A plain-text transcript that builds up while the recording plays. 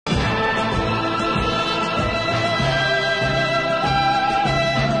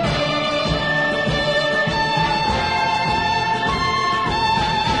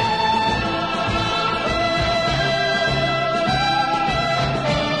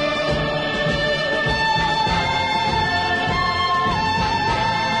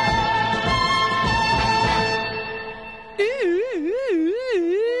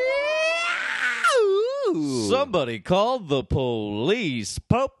Somebody called the police.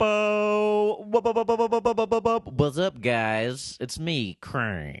 Popo. What's up, guys? It's me,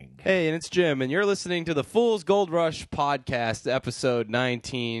 Craig. Hey, and it's Jim, and you're listening to the Fool's Gold Rush podcast, episode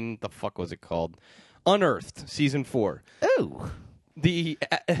 19. The fuck was it called? Unearthed, season 4. Oh. The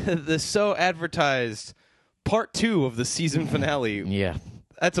so advertised part 2 of the season finale. Yeah.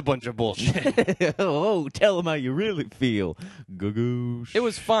 That's a bunch of bullshit. Oh, tell them how you really feel. Goo-goosh. It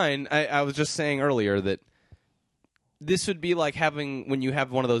was fine. I was just saying earlier that this would be like having when you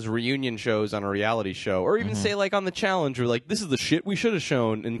have one of those reunion shows on a reality show, or even say like on The Challenge, where like this is the shit we should have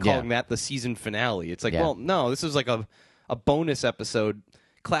shown, and calling that the season finale. It's like, well, no, this is like a bonus episode.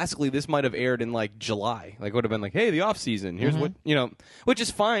 Classically, this might have aired in like July. Like, would have been like, hey, the off season. Here's what which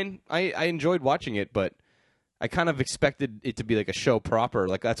is fine. I enjoyed watching it, but I kind of expected it to be like a show proper.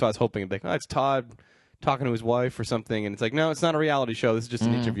 Like, that's what I was hoping. It'd be like, oh, it's Todd talking to his wife or something. And it's like, no, it's not a reality show. This is just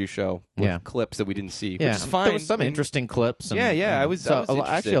an interview show with clips that we didn't see, which is fine. There was some interesting clips. And, I was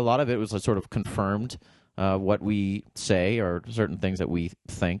actually, a lot of it was sort of confirmed what we say or certain things that we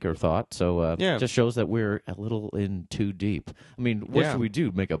think or thought. So it just shows that we're a little in too deep. I mean, what should we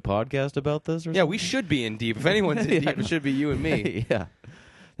do? Make a podcast about this or something? Yeah, we should be in deep. If anyone's in deep, it should be you and me. Yeah.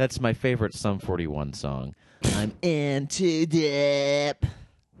 That's my favorite Sum 41 song. I'm in too deep.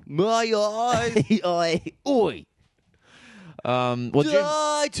 My eyes. Oi. Oi. Well,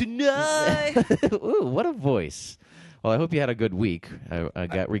 Die tonight. Ooh, what a voice. Well, I hope you had a good week,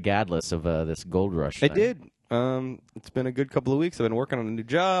 regardless of this Gold Rush thing. I did. It's been a good couple of weeks. I've been working on a new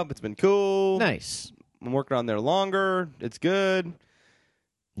job. It's been cool. Nice. I'm working on there longer. It's good.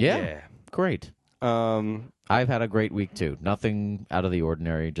 Yeah. Great. I've had a great week, too. Nothing out of the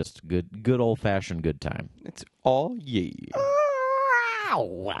ordinary. Just good old-fashioned good time. It's all yeah.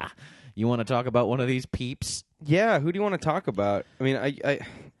 Ow. You want to talk about one of these peeps? Yeah, who do you want to talk about? I mean, I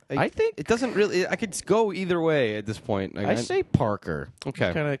think it doesn't really. I could go either way at this point. I say Parker.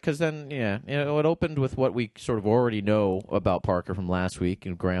 Okay. Kind of because then, it opened with what we sort of already know about Parker from last week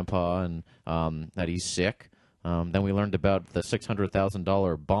and Grandpa and that he's sick. Then we learned about the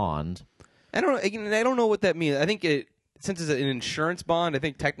 $600,000 bond. I don't know what that means. I think since it's an insurance bond, I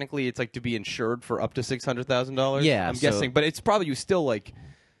think technically it's like to be insured for up to $600,000. Yeah, I'm guessing, but it's probably still like.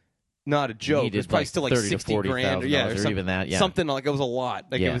 Not a joke. It's probably still like 30 to $60,000 or even that. Yeah, something like it was a lot.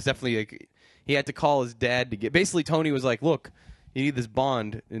 Like it was definitely like he had to call his dad to get. Basically, Tony was like, "Look, you need this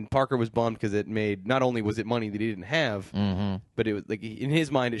bond," and Parker was bummed because it made not only was it money that he didn't have, but it was like in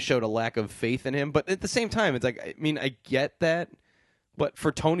his mind it showed a lack of faith in him. But at the same time, it's like I mean I get that, but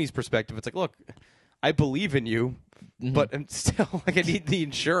for Tony's perspective, it's like, look, I believe in you. But I'm still like I need the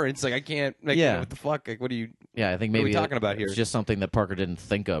insurance. Like I can't. Like, what the fuck? Like what are you? Yeah, I think maybe what are we talking about here? It's just something that Parker didn't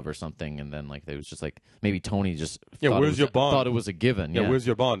think of or something, and then like it was just like maybe Tony just where's your bond? Thought it was a given. Yeah, where's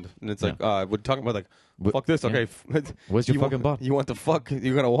your bond? And it's like we're talking about like fuck this. Okay, where's your fucking bond? You want the fuck?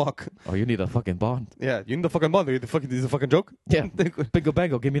 You're gonna walk. Oh, you need a fucking bond. Yeah, you need the fucking bond. This is a fucking joke. Yeah, bingo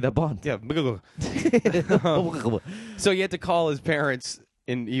bango, give me that bond. Yeah, bingo. So he had to call his parents.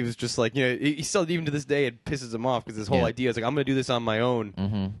 And he was just like, he still, even to this day, it pisses him off because his whole idea is like, I'm going to do this on my own.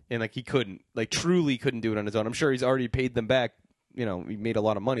 And like, he couldn't, like, truly couldn't do it on his own. I'm sure he's already paid them back. He made a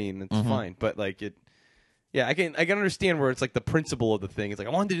lot of money and it's fine. But like, I can understand where it's like the principle of the thing. It's like,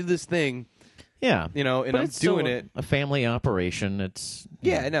 I wanted to do this thing. Yeah. And but I'm doing it. A family operation. It's.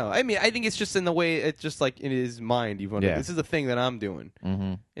 Yeah, no. I mean, I think it's just in the way, it's just like in his mind. This is the thing that I'm doing.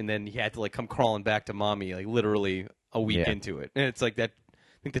 And then he had to like come crawling back to mommy, like literally a week into it. And it's like that.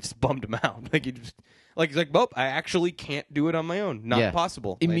 I think that just bummed him out. Like he just, he's like, "Nope, I actually can't do it on my own. Not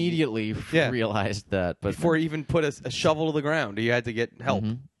possible." Immediately realized that, but before he even put a shovel to the ground, he had to get help.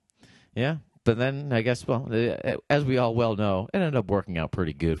 Yeah, but then I guess, as we all well know, it ended up working out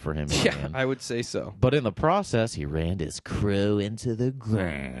pretty good for him. Yeah, I would say so. But in the process, he ran his crow into the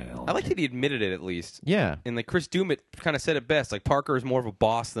ground. I like that he admitted it at least. Yeah, and like Chris Dumit kind of said it best. Like Parker is more of a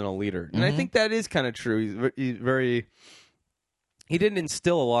boss than a leader, and I think that is kind of true. He's very. He didn't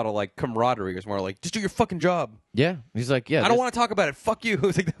instill a lot of like camaraderie. It was more like, just do your fucking job. Yeah. He's like, I don't want to talk about it. Fuck you. It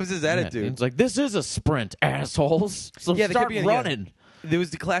was like, that was his attitude. It's like, this is a sprint, assholes. So start running. There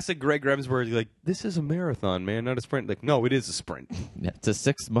was the classic Greg Remsburg, like, this is a marathon, man, not a sprint. Like, no, it is a sprint. Yeah, it's a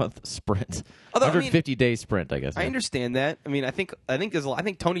 6-month sprint. 150-day sprint, I guess. I understand that. I mean, I think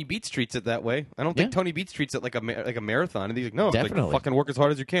Tony Beats treats it that way. I don't think Tony Beats treats it like a marathon. And he's like, no, definitely. Like, fucking work as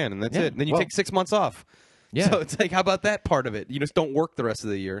hard as you can, and that's it. And then you take 6 months off. Yeah. So it's like, how about that part of it? You just don't work the rest of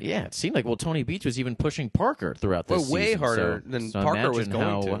the year. Yeah, it seemed like Tony Beach was even pushing Parker throughout this season. Way harder than Parker was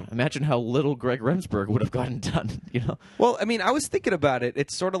going to. Imagine how little Greg Remsburg would have gotten done. Well, I mean, I was thinking about it.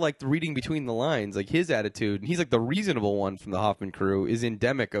 It's sort of like the reading between the lines. Like his attitude, he's like the reasonable one from the Hoffman crew, is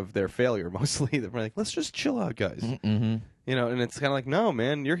endemic of their failure mostly. They're like, let's just chill out, guys. Mm-hmm. And it's kind of like, no,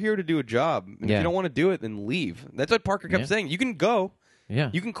 man, you're here to do a job. And if you don't want to do it, then leave. That's what Parker kept saying. You can go. Yeah.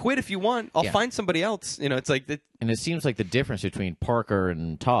 You can quit if you want. I'll find somebody else. It's like that. And it seems like the difference between Parker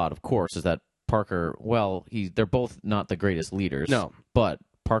and Todd, of course, is that Parker, they're both not the greatest leaders. No. But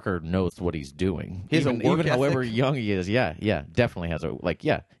Parker knows what he's doing. Even however young he is. Yeah, definitely has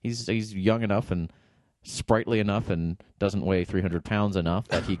he's young enough and sprightly enough and doesn't weigh 300 pounds enough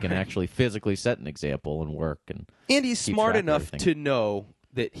that he can actually physically set an example and work. And he's smart enough to know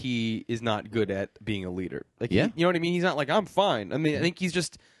that he is not good at being a leader. You know what I mean? He's not like, I'm fine. I mean, I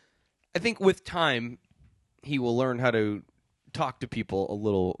think with time, he will learn how to talk to people a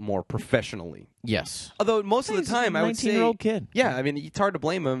little more professionally. Yes. Although most of the time, I would say... 19-year-old kid. Yeah, I mean, it's hard to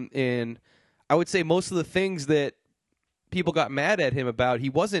blame him. And I would say most of the things that people got mad at him about, he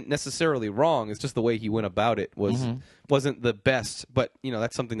wasn't necessarily wrong. It's just the way he went about it wasn't the best. But,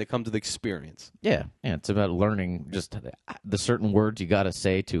 that's something that comes with experience. Yeah, it's about learning just the certain words you got to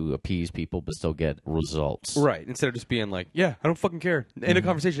say to appease people but still get results. Right, instead of just being like, yeah, I don't fucking care. End of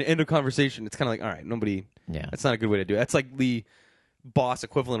conversation, end of conversation. It's kind of like, all right, nobody... Yeah. That's not a good way to do it. That's like the boss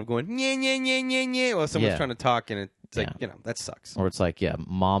equivalent of going, yeah, yeah, yeah, yeah, yeah, while someone's trying to talk, and it's like, that sucks. Or it's like,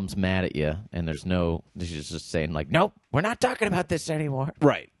 mom's mad at you, and she's just saying like, nope, we're not talking about this anymore.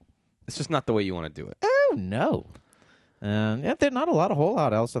 Right. It's just not the way you want to do it. Oh, no. There's not a whole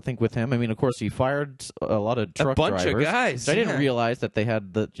lot else, I think, with him. I mean, of course, he fired a lot of truck drivers. A bunch of guys. So I didn't realize that they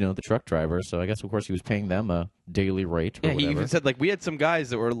had the truck drivers. So I guess, of course, he was paying them a daily rate. Or whatever. He even said we had some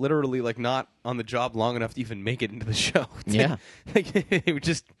guys that were literally not on the job long enough to even make it into the show. They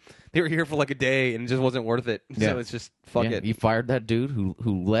were here for a day and it just wasn't worth it. So it's just fuck it. He fired that dude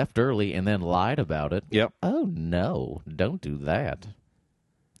who left early and then lied about it. Yep. Oh no! Don't do that.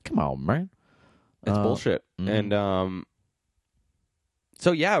 Come on, man. It's bullshit. And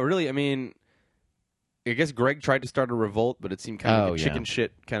so, really, I mean, I guess Greg tried to start a revolt, but it seemed kind of like a chicken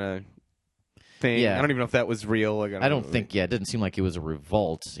shit kind of thing. Yeah. I don't even know if that was real. I don't think, it didn't seem like it was a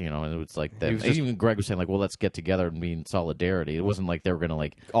revolt, and it was like that. Even Greg was saying, let's get together and be in solidarity. It wasn't like they were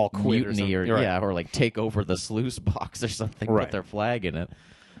going to, all quit mutiny or take over the sluice box or something, put their flag in it.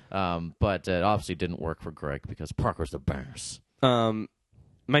 But it obviously didn't work for Greg because Parker's the Bears.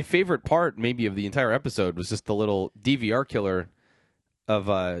 My favorite part, maybe, of the entire episode was just the little DVR killer of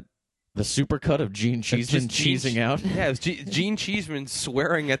the supercut of Gene Cheeseman cheesing out. Yeah, it was Gene Cheeseman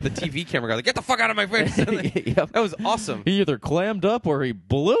swearing at the TV camera guy, "Get the fuck out of my face!" That was awesome. He either clammed up or he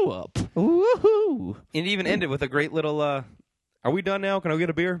blew up. Woohoo! And it even ended with a great little. Are we done now? Can I get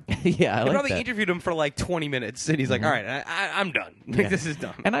a beer? Yeah, I like probably that. Interviewed him for 20 minutes, and he's like, "All right, I'm done. This is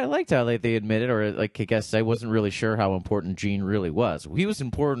done." And I liked how they admitted, or I guess I wasn't really sure how important Gene really was. He was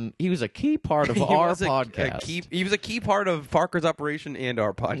important. He was a key part of our podcast. He was a key part of Parker's operation and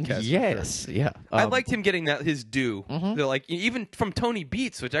our podcast. Yes, yeah. I liked him getting his due. Even from Tony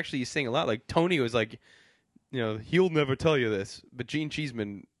Beats, which actually he's saying a lot. Tony was like, he'll never tell you this, but Gene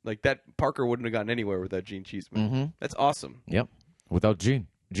Cheeseman. That Parker wouldn't have gotten anywhere without Gene Cheeseman. That's awesome. Yep. Without Gene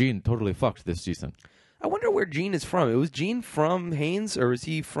totally fucked this season. I wonder where Gene is from. Was Gene from Haynes, or was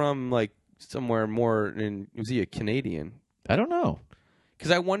he from somewhere more? Was he a Canadian? I don't know.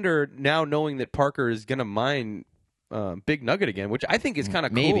 Because I wonder now, knowing that Parker is gonna mine Big Nugget again, which I think is kind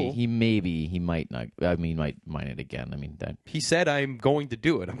of cool. He might not. I mean, might mine it again. I mean that he said, "I'm going to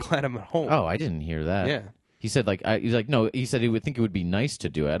do it. I'm glad I'm at home." Oh, I didn't hear that. Yeah. He said, no, he said he would think it would be nice to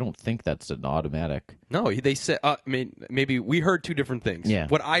do it. I don't think that's an automatic. No, they said, maybe we heard two different things. Yeah.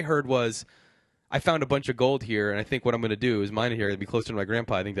 What I heard was, I found a bunch of gold here, and I think what I'm going to do is mine it here. It'll be closer to my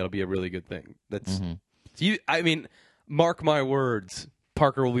grandpa. I think that'll be a really good thing. That's, mark my words,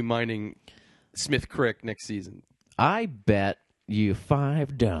 Parker will be mining Smith Creek next season. I bet you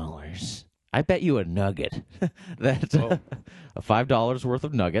 $5. I bet you a nugget that a $5 worth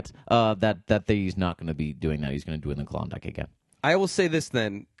of nuggets that he's not going to be doing that. He's going to do it in the Klondike again. I will say this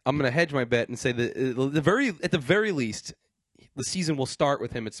then. I'm going to hedge my bet and say that at the very least, the season will start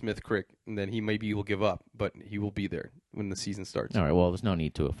with him at Smith Creek, and then he will give up, but he will be there when the season starts. All right. Well, there's no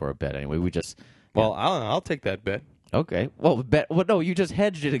need for a bet anyway. Well, I'll take that bet. Okay. Well, no, you just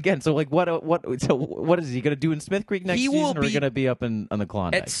hedged it again. So, what is he going to do in Smith Creek next season, or are he going to be up on the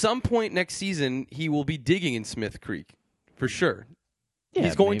Klondike? At some point next season, he will be digging in Smith Creek, for sure. Yeah,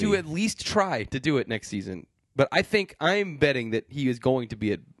 he's going to at least try to do it next season. But I'm betting that he is going to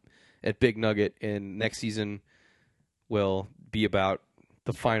be at Big Nugget, and next season will be about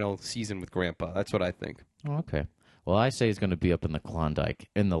the final season with Grandpa. That's what I think. Oh, okay. Well, I say he's going to be up in the Klondike,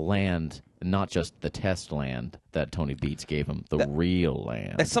 in the land, not just the test land that Tony Beats gave him, the real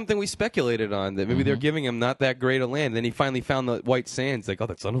land. That's something we speculated on, that maybe they're giving him not that great a land. Then he finally found the White Sands. Like, oh,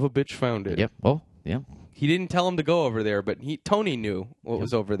 that son of a bitch found it. Yep. Oh, yeah. He didn't tell him to go over there, but Tony knew what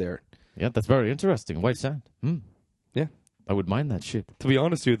was over there. Yeah, that's very interesting. White Sand. Yeah. I would mind that shit. To be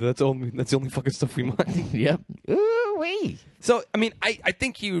honest with you, that's the only fucking stuff we mind. Yep. Ooh-wee. So, I mean, I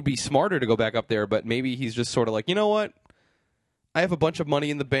think he would be smarter to go back up there, but maybe he's just sort of like, you know what? I have a bunch of money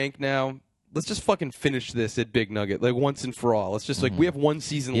in the bank now. Let's just fucking finish this at Big Nugget, like once and for all. Let's just we have one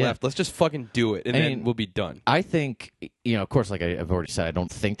season left. Let's just fucking do it, and then we'll be done. I think, of course, like I've already said, I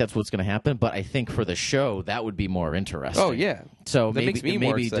don't think that's what's going to happen, but I think for the show that would be more interesting. Oh yeah, so that makes me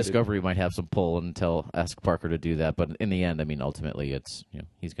more maybe excited. Discovery might have some pull and ask Parker to do that, but in the end, I mean, ultimately, it's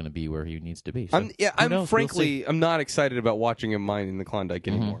he's going to be where he needs to be. So I'm not excited about watching him mine in the Klondike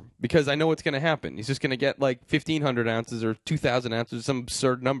anymore because I know what's going to happen. He's just going to get like 1,500 ounces or 2,000 ounces, some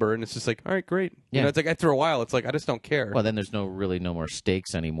absurd number, and it's just like, all right, great. Yeah. It's like after a while, it's like I just don't care. Well, then there's no more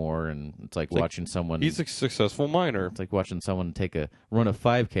stakes anymore, and it's like watching someone. He's a successful miner. It's like watching someone take a run of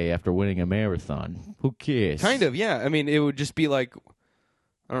 5K after winning a marathon. Who cares? Kind of, yeah. I mean, it would just be like,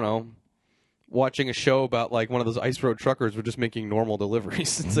 I don't know, watching a show about like one of those ice road truckers were just making normal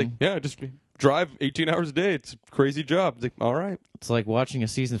deliveries. It's like, yeah, just drive 18 hours a day. It's a crazy job. It's like, all right. It's like watching a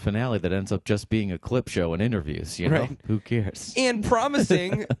season finale that ends up just being a clip show and interviews. You know, right. Who cares? And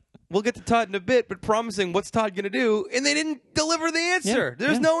promising. We'll get to Todd in a bit, but promising what's Todd going to do, and they didn't deliver the answer.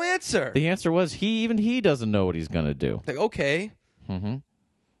 There's no answer. The answer was even he doesn't know what he's going to do. Like, okay.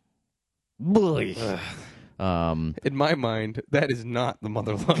 Boy. In my mind, that is not the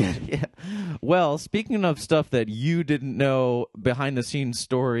Motherlode. Yeah. Well, speaking of stuff that you didn't know, behind-the-scenes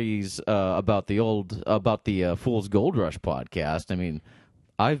stories about the Fool's Gold Rush podcast. I mean,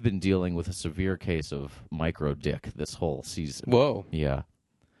 I've been dealing with a severe case of micro dick this whole season. Whoa. Yeah.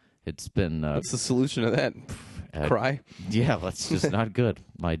 It's been... What's the solution to that? Cry? Yeah, that's just not good.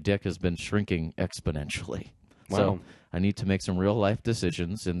 My dick has been shrinking exponentially. Wow. So I need to make some real-life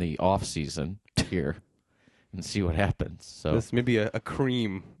decisions in the off-season here and see what happens. So this maybe a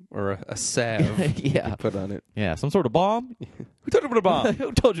cream or a salve you put on it. Yeah, some sort of balm? Who told you to put a balm?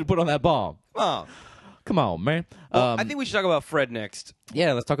 Who told you to put on that balm? Oh. Come on, man. Well, I think we should talk about Fred next.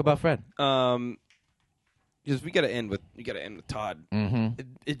 Yeah, let's talk about Fred. Because you got to end with Todd. Mm-hmm.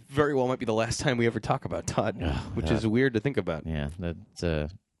 It very well might be the last time we ever talk about Todd, which is weird to think about. Yeah, that's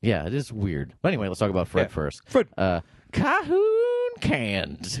it is weird. But anyway, let's talk about Fred first. Fred, Cahoon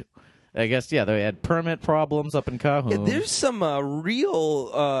canned. I guess they had permit problems up in Cahoon. Yeah, there's some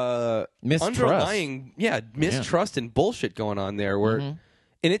real mistrust. Underlying mistrust and bullshit going on there. Where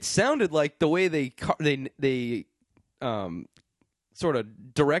and it sounded like the way they sort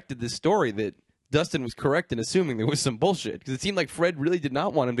of directed this story that Dustin was correct in assuming there was some bullshit, because it seemed like Fred really did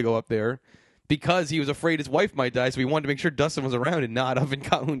not want him to go up there because he was afraid his wife might die, so he wanted to make sure Dustin was around and not up in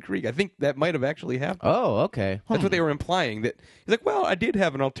Cahoon Creek. I think that might have actually happened. Oh, okay. That's what they were implying. That he's like, well, I did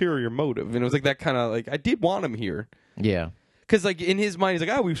have an ulterior motive, and it was like that kind of like I did want him here. Yeah. Because like in his mind, he's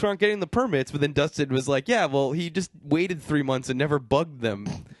like, oh, we weren't getting the permits, but then Dustin was like, yeah, well, he just waited 3 months and never bugged them.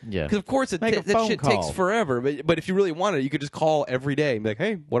 Yeah. Because of course that shit takes forever. But if you really wanted it, you could just call every day and be like,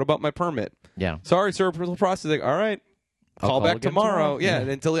 hey, what about my permit? Yeah. Sorry, sir, process. Like, all right, call back tomorrow. Yeah,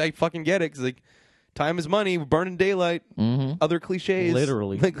 until I fucking get it, because like time is money. We're burning daylight. Other cliches,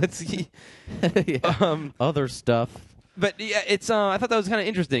 literally. Like let's see. Other stuff. But yeah, it's. I thought that was kind of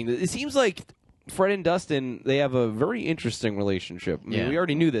interesting. It seems like Fred and Dustin, they have a very interesting relationship. I mean, we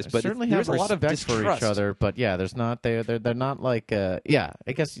already knew this, but there's a lot of distrust for each other. But yeah, there's not. They're not like. I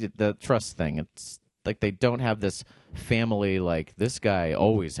guess the trust thing. It's like they don't have this family. Like this guy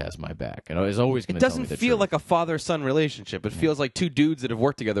always has my back, and is always going to. It doesn't feel like a father-son relationship. It feels like two dudes that have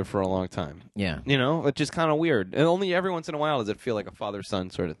worked together for a long time. Yeah, which is kind of weird. And only every once in a while does it feel like a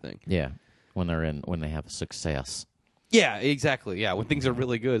father-son sort of thing. Yeah, when they have success. Yeah, exactly. Yeah, when things are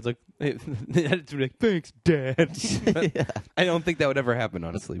really good, it's like it's like thanks, Dad. I don't think that would ever happen,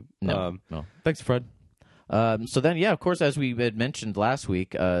 honestly. No. Thanks, Fred. So then, of course, as we had mentioned last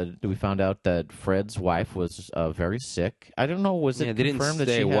week, we found out that Fred's wife was very sick. I don't know, was it confirmed that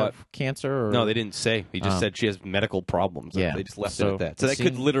she had cancer? Or... No, they didn't say. He just said she has medical problems. Yeah. They just left it at that. So that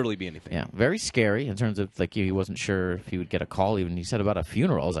could literally be anything. Yeah, very scary in terms of, like, he wasn't sure if he would get a call even. He said about a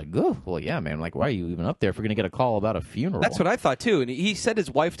funeral. I was like, oh, well, yeah, man. Like, why are you even up there if we're going to get a call about a funeral? That's what I thought, too. And he said his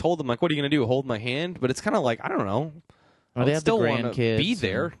wife told him, like, what are you going to do, hold my hand? But it's kind of like, I don't know. They still want to be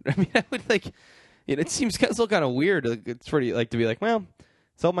there. I mean, I would, like... It seems still kind of weird. It's pretty to be like, well,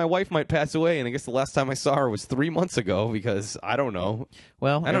 So my wife might pass away, and I guess the last time I saw her was 3 months ago because I don't know.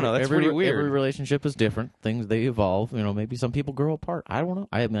 Well, I don't know. That's pretty weird. Every relationship is different. Things, they evolve. Maybe some people grow apart. I don't know.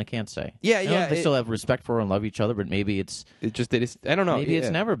 I can't say. Yeah. They still have respect for and love each other, but maybe it's I don't know. Maybe it's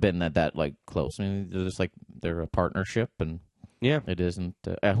never been that like close. I mean, they're just like they're a partnership, and it isn't.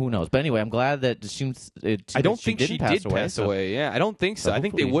 Who knows? But anyway, I'm glad that I don't think she did pass away. Yeah, I don't think so. I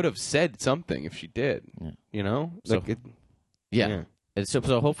think they would have said something if she did. Yeah. Like yeah. So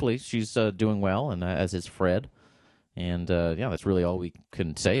hopefully she's doing well, and as is Fred, and that's really all we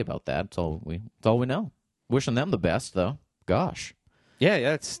can say about that. It's all we know. Wishing them the best, though. Gosh. Yeah,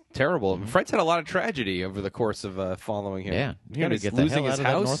 it's terrible. Fred's had a lot of tragedy over the course of following him. Yeah, he got get losing his his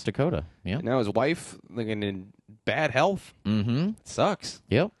house, house, North Dakota. Yeah, now his wife in bad health. Mm-hmm. It sucks.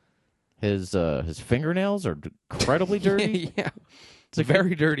 Yep. His fingernails are incredibly dirty. Yeah, it's a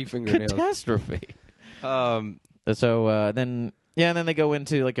very dirty fingernails. Catastrophe. And then they go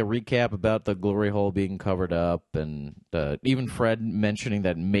into like a recap about the glory hole being covered up, and even Fred mentioning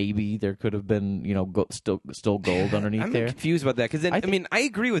that maybe there could have been, still gold underneath there. I'm confused about that because I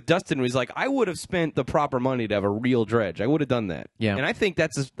agree with Dustin. Who he's like, I would have spent the proper money to have a real dredge. I would have done that. Yeah, and I think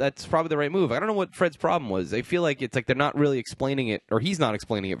that's probably the right move. I don't know what Fred's problem was. I feel like it's like they're not really explaining it, or he's not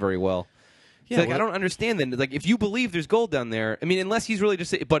explaining it very well. Yeah, I don't understand then. Like, if you believe there's gold down there, I mean, unless he's really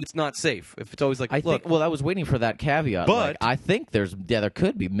just but it's not safe. If it's always like, I was waiting for that caveat. But I think there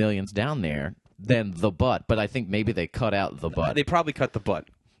could be millions down there. Then the butt, but I think maybe they cut out the butt. They probably cut the butt.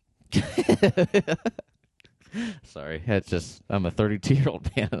 Sorry, I'm a 32-year-old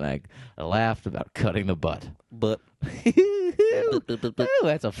man, and I laughed about cutting the butt. But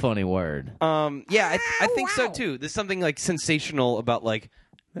that's a funny word. I think so too. There's something like sensational about like.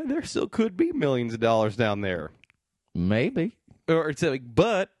 There still could be millions of dollars down there. Maybe. Or it's like,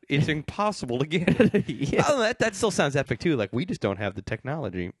 but it's impossible to get. Yeah. Oh, that still sounds epic, too. Like, we just don't have the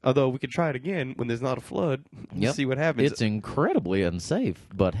technology. Although, we could try it again when there's not a flood and see what happens. It's incredibly unsafe.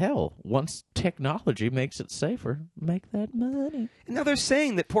 But hell, once technology makes it safer, make that money. And now they're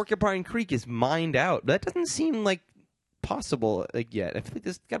saying that Porcupine Creek is mined out. That doesn't seem like possible yet. I feel like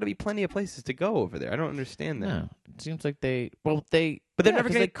there's got to be plenty of places to go over there. I don't understand that. No, it seems like they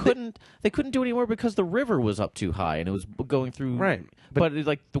couldn't do any more because the river was up too high and it was going through. Right, but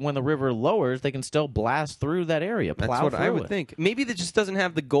when the river lowers, they can still blast through that area. That's what I would think. Maybe that just doesn't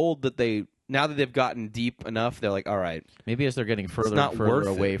have the gold that they. Now that they've gotten deep enough, they're like, all right. Maybe as they're getting further and further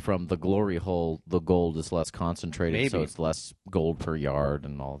away from the glory hole, the gold is less concentrated, so it's less gold per yard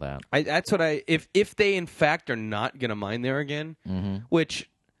and all that. If they in fact are not going to mine there again, which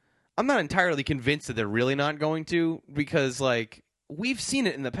I'm not entirely convinced that they're really not going to, because like we've seen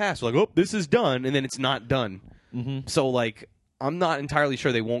it in the past. We're like, oh, this is done, and then it's not done. So like, I'm not entirely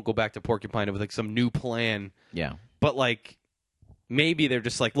sure they won't go back to Porcupine with like some new plan. Yeah, but like maybe they're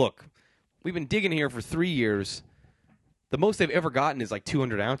just like, look. We've been digging here for 3 years. The most they've ever gotten is like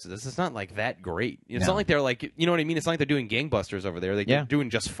 200 ounces. It's not like that great. It's not like they're like, you know what I mean? It's not like they're doing gangbusters over there. They're doing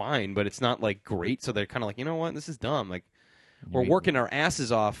just fine, but it's not like great. So they're kind of like, you know what? This is dumb. Like, we're working our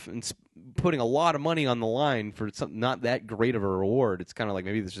asses off and putting a lot of money on the line for something not that great of a reward. It's kind of like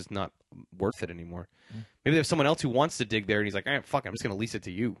maybe it's just not worth it anymore. Maybe there's someone else who wants to dig there, and he's like, fuck, I'm just going to lease it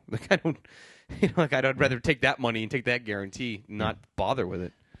to you. Like, I'd rather take that money and take that guarantee, and not bother with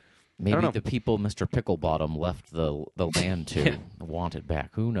it. Maybe the people Mr. Picklebottom left the land to want it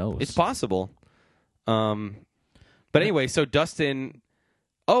back. Who knows? It's possible. But anyway, so Dustin...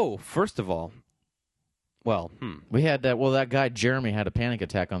 Oh, first of all... Well, we had that guy Jeremy had a panic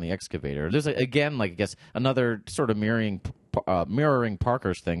attack on the excavator. There's again, I guess, another sort of mirroring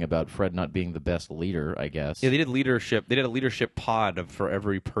Parker's thing about Fred not being the best leader, I guess. Yeah, they did leadership. They did a leadership pod for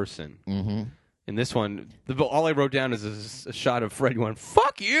every person. Mm-hmm. In this one, all I wrote down is a shot of Fred going,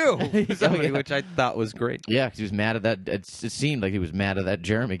 "Fuck you," which I thought was great. Yeah, because he was mad at that. It seemed like he was mad at that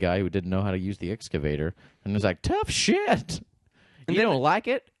Jeremy guy who didn't know how to use the excavator, and was like, "Tough shit." And you don't like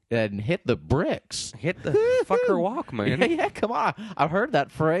it? And hit the bricks. Hit the fucker walk, man. Yeah, come on. I've heard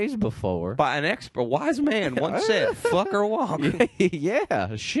that phrase before. By an wise man once said, "Fucker walk."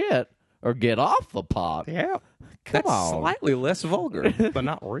 Yeah, shit. Or get off the pot. Yeah. Come on. Slightly less vulgar, but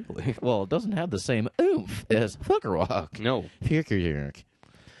not really. Well, it doesn't have the same oomph as fucker walk. No. Yerk.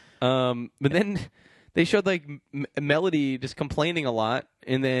 But then they showed like Melody just complaining a lot,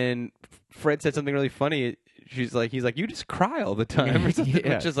 and then Fred said something really funny. He's like, you just cry all the time, or something,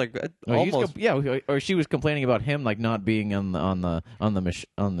 which is like almost. Or she was complaining about him like not being on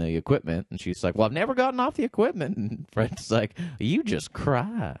the equipment, and she's like, "Well, I've never gotten off the equipment." And Fred's like, "You just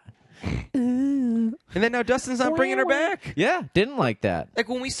cry." And then now Dustin's not bringing her back. Yeah, didn't like that. Like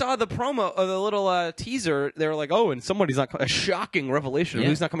when we saw the promo or the little teaser, they were like, "Oh, and somebody's not a shocking revelation of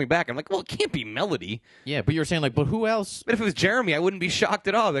who's not coming back." I'm like, "Well, it can't be Melody." Yeah, but you were saying like, but who else? But if it was Jeremy, I wouldn't be shocked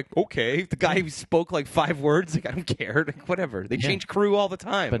at all. Like, okay, the guy who spoke like 5 words, like I don't care, like, whatever. They change crew all the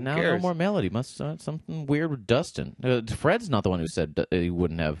time. But now no more Melody. Must something weird with Dustin. Fred's not the one who said he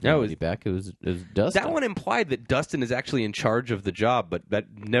wouldn't have Melody back. It was Dustin. That one implied that Dustin is actually in charge of the job, but that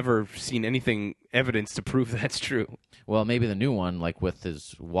never seen anything evidence to prove that's true. Well, maybe the new one, like with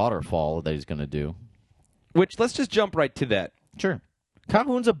his waterfall that he's going to do. Which, let's just jump right to that. Sure.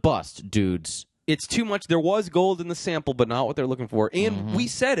 Cahoon's a bust, dudes. It's too much. There was gold in the sample, but not what they're looking for. And we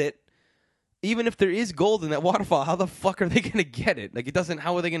said it. Even if there is gold in that waterfall, how the fuck are they going to get it? Like, it doesn't.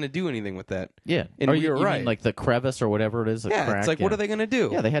 How are they going to do anything with that? Yeah. And you're right. Mean, like the crevice or whatever it is. Yeah. Crack? It's like, what are they going to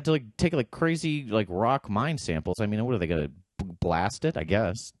do? Yeah, they had to like take like crazy like rock mine samples. I mean, what are they going to blast it? I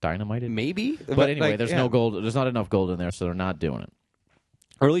guess dynamite it. Maybe. But anyway, there's no gold. There's not enough gold in there, so they're not doing it.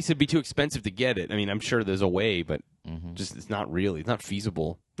 Or at least it'd be too expensive to get it. I mean, I'm sure there's a way, but just it's not really. It's not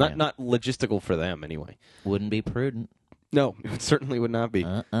feasible. Not logistical for them anyway. Wouldn't be prudent. No, it certainly would not be.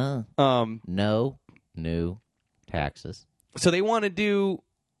 No new taxes. So they want to do.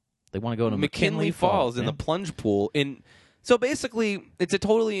 They want to go to McKinley Falls in the plunge pool, and so basically, it's a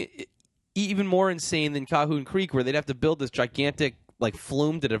totally even more insane than Cahoon Creek, where they'd have to build this gigantic like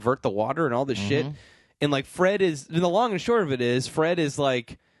flume to divert the water and all this shit. And like Fred is, and the long and short of it is, Fred is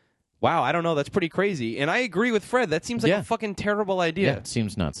like, wow, I don't know, that's pretty crazy. And I agree with Fred. That seems like a fucking terrible idea. Yeah, it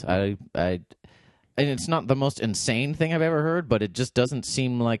seems nuts. And it's not the most insane thing I've ever heard, but it just doesn't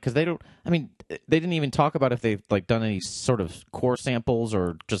seem like, because they don't, I mean, they didn't even talk about if they've like done any sort of core samples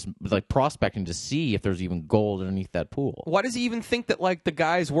or just like prospecting to see if there's even gold underneath that pool. Why does he even think that like the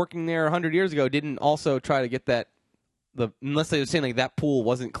guys working there 100 years ago didn't also try to get that? Unless they were saying like that pool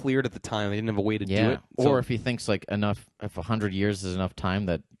wasn't cleared at the time, they didn't have a way to do it. Or if he thinks like enough, if 100 years is enough time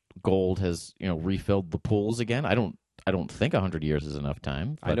that gold has refilled the pools again. I don't think 100 years is enough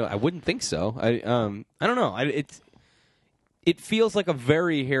time. I wouldn't think so. I don't know. It feels like a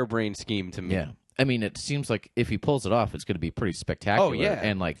very harebrained scheme to me. Yeah, I mean, it seems like if he pulls it off, it's going to be pretty spectacular. Oh yeah,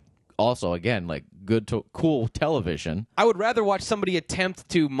 and like also again like cool television. I would rather watch somebody attempt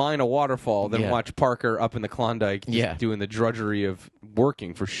to mine a waterfall than watch Parker up in the Klondike doing the drudgery of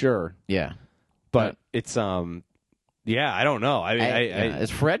working for sure. Yeah, but it's yeah, I don't know. As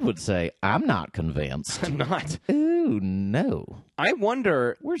Fred would say, I'm not convinced. I'm not. Ooh, no. I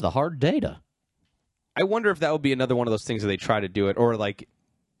wonder... Where's the hard data? I wonder if that would be another one of those things where they try to do it, or like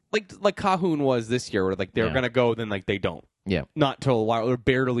Cahoon was this year, where like they're going to go, then like they don't. Yeah. Not till a while, or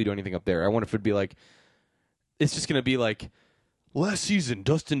barely do anything up there. I wonder if it'd be like... It's just going to be like, last season,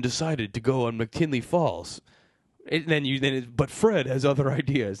 Dustin decided to go on McKinley Falls. But Fred has other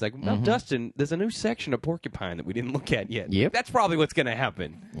ideas. Like, no, Dustin, there's a new section of Porcupine that we didn't look at yet. Yep. That's probably what's going to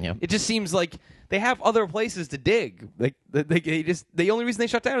happen. Yep. It just seems like they have other places to dig. Like, the only reason they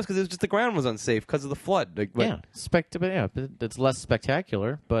shut down is because it was just the ground was unsafe because of the flood. Like, it's less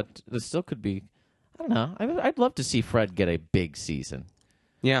spectacular, but it still could be. I don't know. I'd love to see Fred get a big season.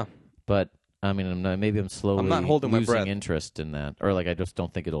 Yeah, but I mean, maybe I'm slowly not holding losing my breath. interest in that, or like I just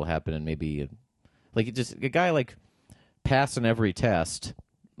don't think it'll happen, and maybe. Like a guy like passing every test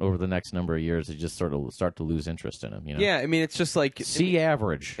over the next number of years, you just sort of start to lose interest in him. Yeah, I mean, it's just like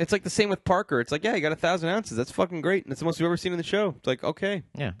average. It's like the same with Parker. It's like, yeah, you got 1,000 ounces. That's fucking great. And it's the most we've ever seen in the show. It's like, okay,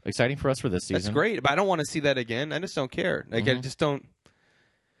 yeah, exciting for us for this season. That's great, but I don't want to see that again. I just don't care. Like I just don't.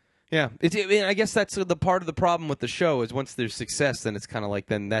 Yeah, I guess that's the part of the problem with the show is once there's success, then it's kind of like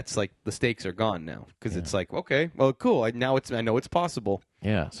then that's like the stakes are gone now because it's like okay, well, cool. I know it's possible.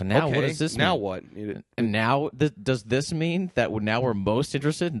 Yeah. So now what does this mean? Now what? And now does this mean that now we're most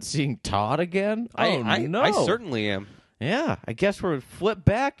interested in seeing Todd again? No, I certainly am. Yeah, I guess we're flipped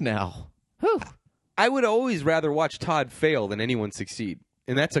back now. Whew. I would always rather watch Todd fail than anyone succeed.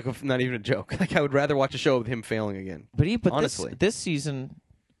 And that's not even a joke. Like I would rather watch a show with him failing again. But honestly, this season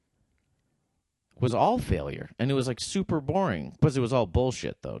was all failure, and it was like super boring because it was all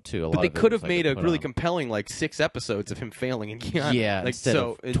bullshit though too. But they could have made a really compelling like 6 episodes of him failing and Keanu. Yeah, like, instead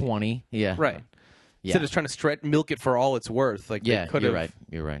of 20. Yeah, right. Yeah. Instead of trying to milk it for all it's worth. Like yeah, you're right.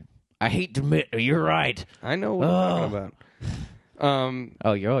 You're right. I hate to admit, you're right. I know what I'm talking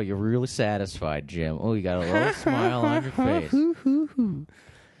about. You're really satisfied, Jim. Oh, you got a little smile on your face.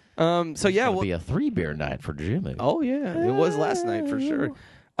 So yeah, it'll be a 3-beer night for Jimmy. Oh yeah, it was last night for sure.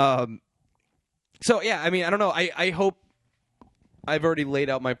 So, yeah, I mean, I don't know. I hope I've already laid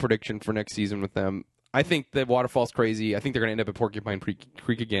out my prediction for next season with them. I think that Waterfall's crazy. I think they're going to end up at Porcupine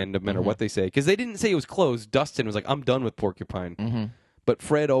Creek again, no matter what they say. Because they didn't say it was closed. Dustin was like, I'm done with Porcupine. But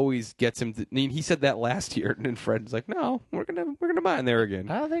Fred always gets him. I mean, he said that last year, and Fred's like, "No, we're gonna buy in there again."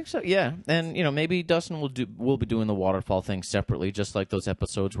 I think so. Yeah, and maybe Dustin will be doing the waterfall thing separately, just like those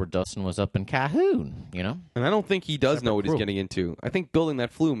episodes where Dustin was up in Cahoon. And I don't think he does know what he's getting into. I think building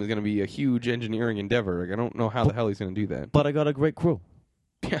that flume is going to be a huge engineering endeavor. Like, I don't know how the hell he's going to do that. But I got a great crew.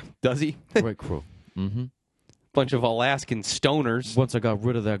 Yeah, does he? Great crew. Bunch of Alaskan stoners. Once I got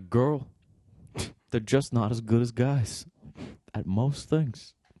rid of that girl, they're just not as good as guys at most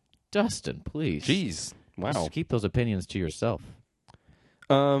things. Dustin, please. Jeez. Wow. Just keep those opinions to yourself.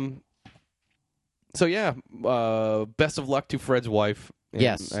 So, yeah, best of luck to Fred's wife.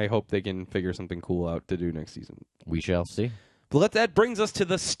 Yes. I hope they can figure something cool out to do next season. We shall see. But that brings us to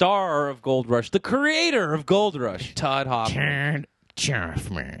the star of Gold Rush, the creator of Gold Rush, Todd Hoffman.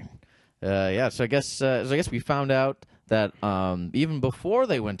 So I guess we found out that even before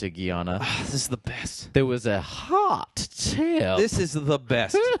they went to Guyana, this is the best. There was a hot tale. This is the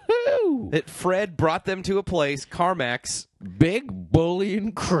best. That Fred brought them to a place, Carmack's Big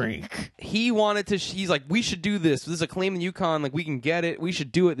Bullion Creek. He wanted to. He's like, we should do this. This is a claim in the Yukon. Like, we can get it. We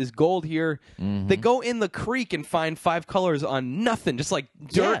should do it. There's gold here. They go in the creek and find 5 colors on nothing, just like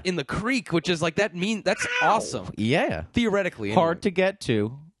dirt in the creek, which is like that's awesome. Yeah, theoretically hard to get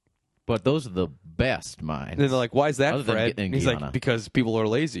to, but those are the best mines. And they're like, why is that, Other Fred? And he's like, because people are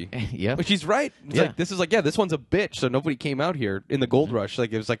lazy. Yeah, but she's right. It's like, this is like, this one's a bitch. So nobody came out here in the gold rush.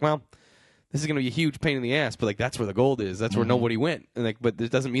 Like, it was like, well, this is going to be a huge pain in the ass, but like that's where the gold is. That's where nobody went. And like, but this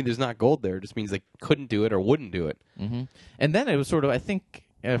doesn't mean there's not gold there. It just means they couldn't do it or wouldn't do it. And then it was sort of, I think,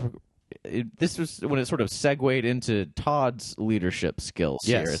 this was when it sort of segued into Todd's leadership skills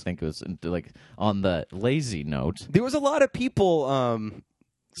here. I think it was like on the lazy note. There was a lot of people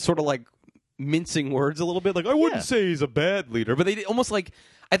sort of like mincing words a little bit. Like, I wouldn't say he's a bad leader, but they almost like,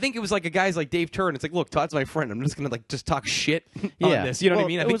 I think it was like a guy's like Dave Turin. It's like, look, Todd's my friend. I'm just gonna like just talk shit on this. You know what I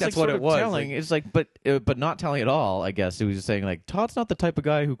mean? I think that's like what it was. Telling, it's like, but not telling at all. I guess it was just saying like, Todd's not the type of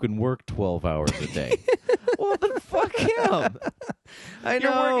guy who can work 12 hours a day. Well, then fuck him. I know.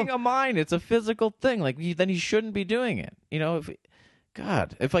 You're working a mine. It's a physical thing. Like, then he shouldn't be doing it.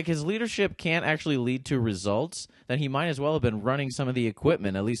 If like his leadership can't actually lead to results, then he might as well have been running some of the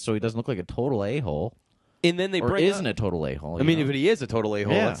equipment at least, so he doesn't look like a total a-hole. And then they bring isn't a total a-hole. I mean, if he is a total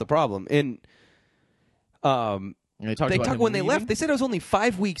a-hole, that's the problem. And they talked when they left. They said it was only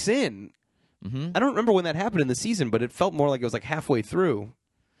 5 weeks in. I don't remember when that happened in the season, but it felt more like it was like halfway through.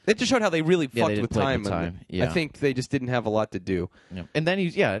 It just showed how they really fucked with time. I think they just didn't have a lot to do. Yeah. And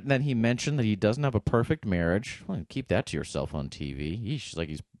then he mentioned that he doesn't have a perfect marriage. Well, keep that to yourself on TV.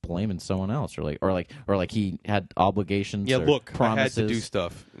 He's blaming someone else, or like he had obligations. Yeah, look, promises. I had to do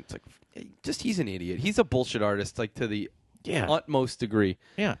stuff. It's like, he's an idiot. He's a bullshit artist, like to the utmost degree.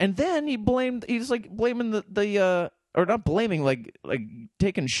 Yeah, and then he's like blaming the or not blaming, like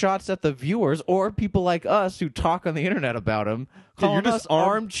taking shots at the viewers or people like us who talk on the internet about him, calling us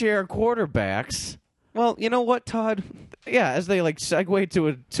armchair quarterbacks. Well, you know what, Todd? Yeah, as they like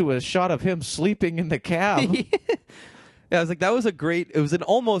segue to a shot of him sleeping in the cab. Yeah, I was like, that was it was an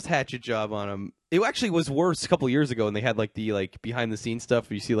almost hatchet job on him. It actually was worse a couple years ago, and they had like the behind the scenes stuff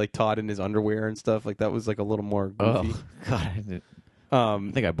where you see like Todd in his underwear and stuff. Like that was like a little more goofy. Oh God,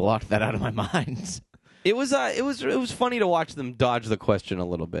 I think I blocked that out of my mind. It was funny to watch them dodge the question a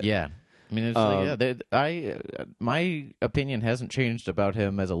little bit. Yeah, I mean, it's my opinion hasn't changed about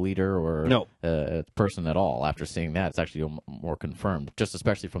him as a leader or a person at all after seeing that. It's actually more confirmed, just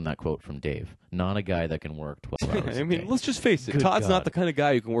especially from that quote from Dave. Not a guy that can work 12 hours. I mean, let's just face it. Todd's not the kind of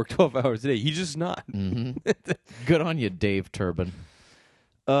guy who can work 12 hours a day. He's just not. Good on you, Dave Turbin.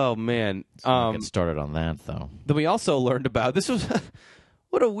 Oh man, get started on that though. Then we also learned about this was.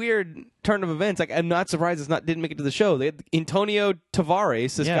 What a weird turn of events. Like, I'm not surprised didn't make it to the show. They had Antonio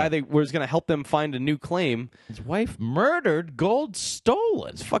Tavares, this guy that was going to help them find a new claim. His wife murdered, gold stolen.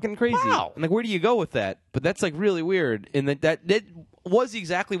 It's fucking crazy. Wow. And like, where do you go with that? But that's like really weird. And that was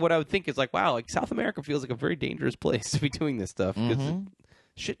exactly what I would think is like, wow, like South America feels like a very dangerous place to be doing this stuff because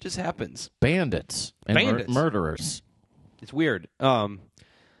shit just happens. Bandits and murderers. It's weird. What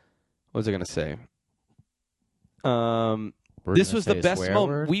was I going to say? This was the best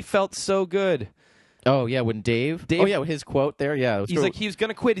moment. We felt so good. Oh, yeah, when Dave... Oh, yeah, his quote there, yeah. He's like, he was going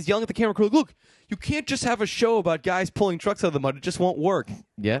to quit. He's yelling at the camera crew, look, you can't just have a show about guys pulling trucks out of the mud. It just won't work.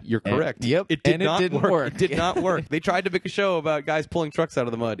 Yeah. You're correct. It didn't work. It did not work. They tried to make a show about guys pulling trucks out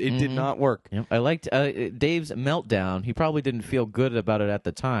of the mud. It did not work. Yep. I liked Dave's meltdown. He probably didn't feel good about it at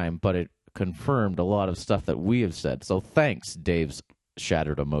the time, but it confirmed a lot of stuff that we have said. So thanks, Dave's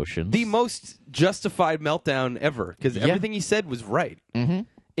shattered emotions. The most justified meltdown ever, because everything he said was right. Mm-hmm.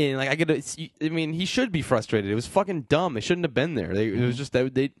 And like I mean, he should be frustrated. It was fucking dumb. They shouldn't have been there. It was just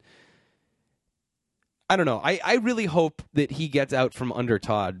that they. I don't know. I really hope that he gets out from under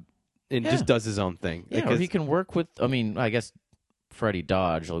Todd and just does his own thing. Yeah, or he can work with. I mean, I guess Freddie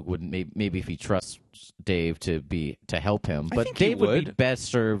Dodge would maybe if he trusts Dave to help him, but Dave would be best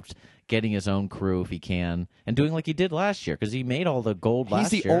served getting his own crew if he can, and doing like he did last year, because he made all the gold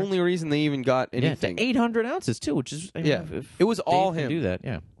last year. He's the only reason they even got anything. Yeah, 800 ounces too, which is it was all Dave him. Can do that,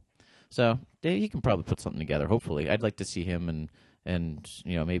 yeah. So he can probably put something together. Hopefully, I'd like to see him and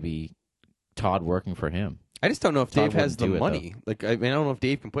maybe Todd working for him. I just don't know if Dave has the money. Like, I mean, I don't know if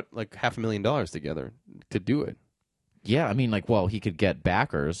Dave can put like $500,000 together to do it. Yeah, I mean, like, well, he could get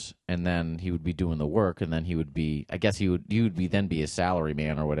backers, and then he would be doing the work, and then he would be. I guess you would be a salary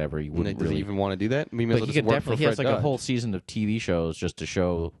man or whatever. He wouldn't does really he even want to do that. I mean, but he could definitely. He has like a whole season of TV shows just to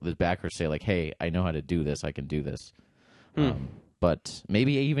show the backers, say like, "Hey, I know how to do this. I can do this." But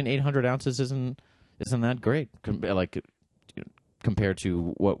maybe even 800 ounces isn't that great, compared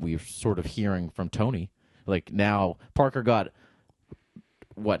to what we're sort of hearing from Tony. Like now, Parker got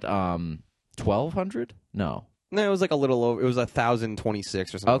what 1,200? No, it was like a little over. It was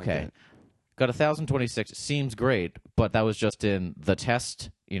 1,026 or something. Okay, like that. Got 1,026. Seems great, but that was just in the test,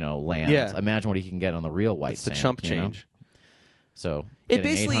 land. Yeah. Imagine what he can get on the real white sand. The chump change. So it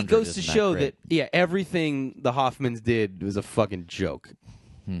basically goes to show that everything the Hoffmans did was a fucking joke.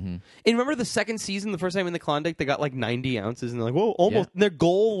 Mm-hmm. And remember the second season, the first time in the Klondike, they got like 90 ounces, and they're like, "Whoa, almost!" Yeah. Their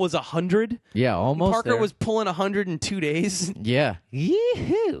goal was 100. Yeah, almost. Parker was pulling 100 in 2 days. Yeah,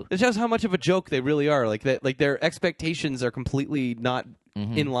 yee-hoo! It shows how much of a joke they really are. Like that, like their expectations are completely not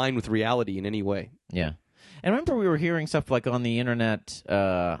in line with reality in any way. Yeah, and remember we were hearing stuff like on the internet.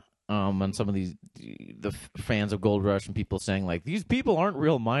 On some of the fans of Gold Rush and people saying like these people aren't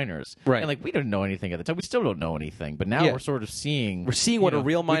real miners, right? And like we didn't know anything at the time. We still don't know anything, but now we're sort of seeing. We're seeing what a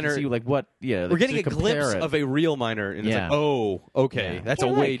real miner. See like what? Yeah, we're getting a glimpse of a real miner, and it's like, oh, okay, that's a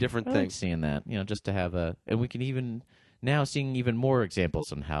way different thing. Like seeing that, just to have and we can even now seeing even more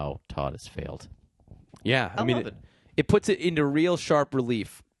examples on how Todd has failed. Yeah, I mean, it puts it into real sharp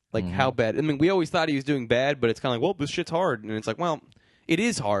relief, like how bad. I mean, we always thought he was doing bad, but it's kind of like, well, this shit's hard, and it's like, well. It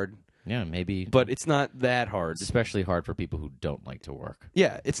is hard. Yeah, maybe. But it's not that hard. It's especially hard for people who don't like to work.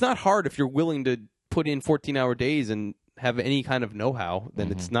 Yeah, it's not hard if you're willing to put in 14-hour days and have any kind of know-how, then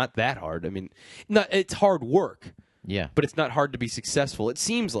it's not that hard. I mean, it's hard work. Yeah. But it's not hard to be successful. It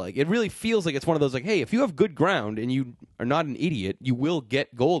seems like. It really feels like it's one of those like, hey, if you have good ground and you are not an idiot, you will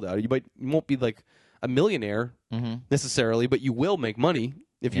get gold out. You won't be like a millionaire necessarily, but you will make money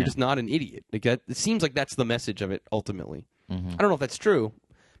if you're just not an idiot. Like that, it seems like that's the message of it ultimately. I don't know if that's true.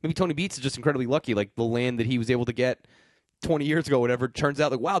 Maybe Tony Beats is just incredibly lucky. Like the land that he was able to get 20 years ago, whatever, turns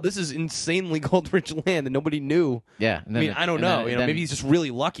out like, wow, this is insanely gold-rich land that nobody knew. Yeah. I mean, I don't know. Maybe he's just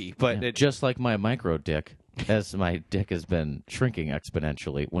really lucky. But just like my micro dick, as my dick has been shrinking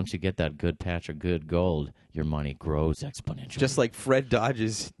exponentially, once you get that good patch of good gold, your money grows exponentially. Just like Fred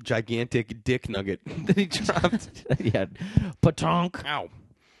Dodge's gigantic dick nugget that he dropped. Yeah. Patonk. Ow.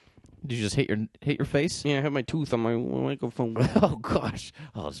 Did you just hit your face? Yeah, I had my tooth on my microphone. Oh gosh!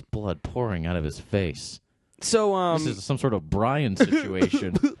 Oh, there's blood pouring out of his face. So, this is some sort of Brian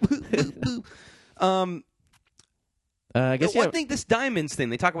situation. I guess. I think this diamonds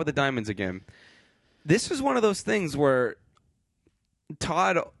thing. They talk about the diamonds again. This was one of those things where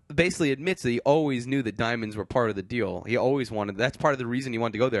Todd basically admits that he always knew that diamonds were part of the deal. He always wanted. That's part of the reason he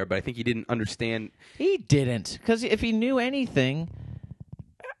wanted to go there. But I think he didn't understand. He didn't, because if he knew anything.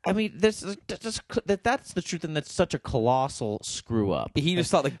 I mean, that's the truth, and that's such a colossal screw up. He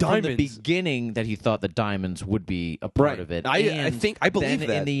just thought like diamonds from the beginning that he thought the diamonds would be a part of it. I believe that.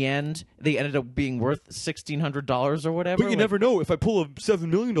 In the end, they ended up being worth $1,600 or whatever. But you never know. If I pull a $7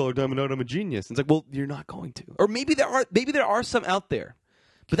 million diamond out, I'm a genius. It's like, well, you're not going to. Or maybe there are some out there.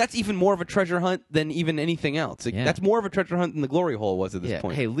 But that's even more of a treasure hunt than even anything else. That's more of a treasure hunt than the glory hole was at this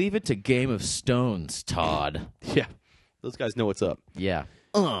point. Hey, leave it to Game of Stones, Todd. Yeah, those guys know what's up. Yeah.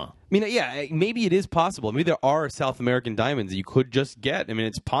 I mean, yeah, maybe it is possible. Maybe there are South American diamonds that you could just get. I mean,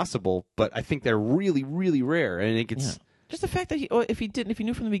 it's possible, but I think they're really, really rare. And I think it's just the fact that if he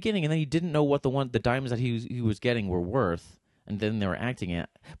knew from the beginning, and then he didn't know what the diamonds that he was getting were worth, and then they were acting it.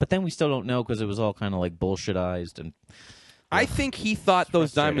 But then we still don't know because it was all kind of like bullshitized. And I think he thought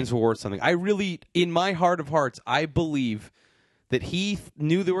those diamonds were worth something. I really, in my heart of hearts, I believe that he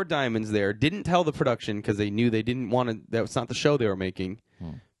knew there were diamonds there. Didn't tell the production because they knew they didn't want to. That was not the show they were making.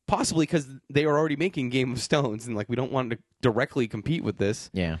 Possibly because they were already making Game of Stones, and like we don't want to directly compete with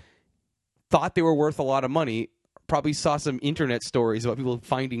this. Yeah. Thought they were worth a lot of money. Probably saw some internet stories about people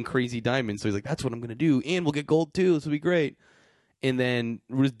finding crazy diamonds. So he's like, "That's what I'm going to do, and we'll get gold too. This will be great." and then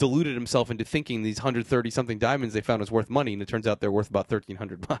deluded himself into thinking these 130-something diamonds they found was worth money, and it turns out they're worth about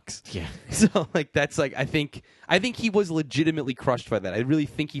 $1,300. Yeah. So, like, that's like, I think he was legitimately crushed by that. I really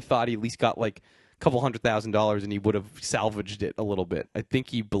think he thought he at least got like a couple $100,000 and he would have salvaged it a little bit. I think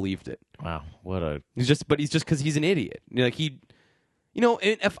he believed it. Wow, what a... He's just because he's an idiot. Like,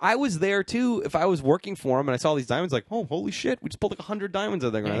 and if I was there too, if I was working for him and I saw these diamonds, like, oh, holy shit, we just pulled like 100 diamonds out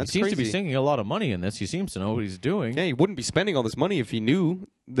of the ground. Yeah, That's he seems crazy. to be sinking a lot of money in this. He seems to know what he's doing. Yeah, he wouldn't be spending all this money if he knew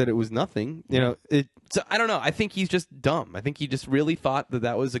that it was nothing. You know, so I don't know. I think he's just dumb. I think he just really thought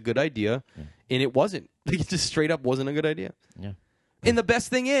that was a good idea, and it wasn't. Like, it just straight up wasn't a good idea. Yeah. And the best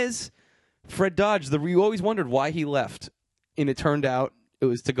thing is, Fred Dodge. You always wondered why he left, and it turned out it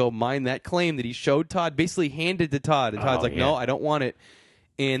was to go mine that claim that he showed Todd, basically handed to Todd, and Todd's no, I don't want it.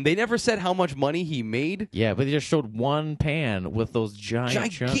 And they never said how much money he made. Yeah, but they just showed one pan with those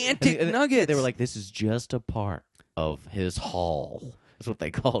gigantic nuggets. They were like, this is just a part of his haul. That's what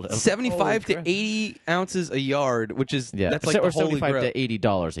they called it. 75 to 80 ounces a yard, which is that's like or the holy $75 grail. to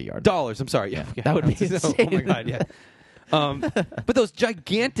 $80 a yard. Dollars, I'm sorry. Yeah, that would be insane. Oh my god, yeah. But those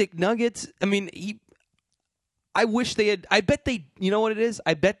gigantic nuggets, I mean, I wish they had. I bet they. You know what it is?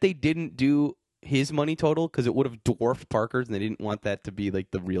 I bet they didn't do his money total because it would have dwarfed Parker's, and they didn't want that to be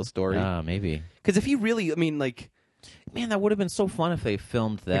like the real story. Maybe. Because if he really, I mean, like, man, that would have been so fun if they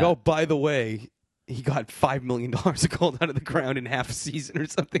filmed that. Like, oh, by the way, he got $5 million of gold out of the ground in half a season or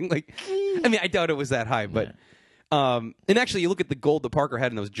something. Like, I mean, I doubt it was that high, but. Yeah. And actually, you look at the gold that Parker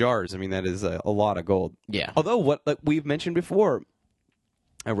had in those jars. I mean, that is a lot of gold. Yeah. Although what we've mentioned before,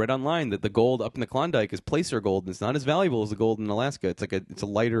 I read online that the gold up in the Klondike is placer gold, and it's not as valuable as the gold in Alaska. It's like it's a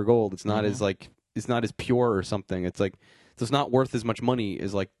lighter gold. It's not as it's not as pure or something. It's like it's not worth as much money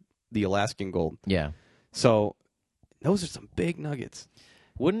as like the Alaskan gold. Yeah. So those are some big nuggets.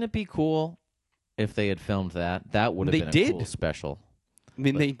 Wouldn't it be cool if they had filmed that? That would have been a cool special. I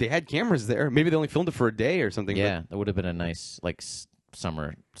mean, they had cameras there. Maybe they only filmed it for a day or something. Yeah, that would have been a nice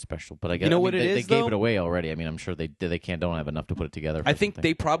summer special. But I guess they gave it away already. I mean, I'm sure they don't have enough to put it together. I think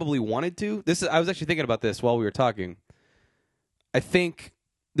they probably wanted to. I was actually thinking about this while we were talking. I think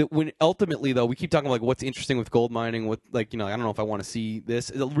that when ultimately, though, we keep talking like what's interesting with gold mining, with like, I don't know if I want to see this.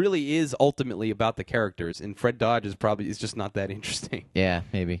 It really is ultimately about the characters, and Fred Dodge is just not that interesting. Yeah,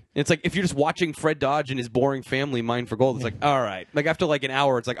 maybe. It's like if you're just watching Fred Dodge and his boring family mine for gold, it's like, all right. Like after like an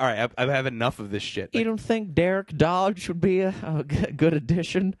hour, it's like, all right, I have enough of this shit. Like, you don't think Derek Dodge would be a good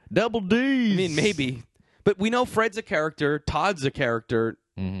addition? Double D's. I mean, maybe. But we know Fred's a character. Todd's a character.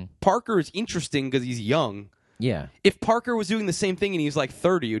 Mm-hmm. Parker is interesting because he's young. Yeah. If Parker was doing the same thing and he was like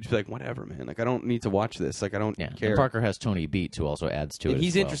 30, you'd be like, whatever, man. Like, I don't need to watch this. Like, I don't care. And Parker has Tony Beats, who also adds to it.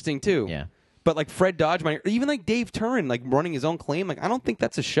 He's interesting too. Yeah. But like Fred Dodge, even like Dave Turin, like running his own claim, like I don't think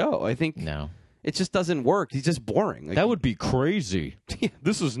that's a show. I think it just doesn't work. He's just boring. Like, that would be crazy.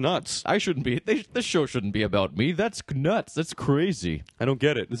 This is nuts. I shouldn't be. This show shouldn't be about me. That's nuts. That's crazy. I don't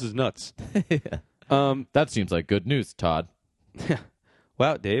get it. This is nuts. That seems like good news, Todd.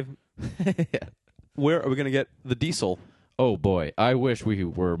 Wow, Dave. Where are we going to get the diesel? Oh, boy. I wish we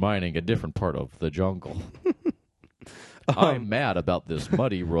were mining a different part of the jungle. I'm mad about this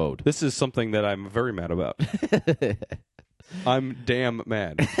muddy road. This is something that I'm very mad about. I'm damn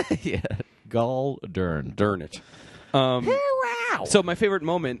mad. Yeah. Gall darn. Darn it. Wow. So my favorite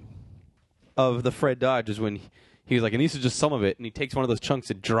moment of the Fred Dodge is when he was like, and this is just some of it, and he takes one of those chunks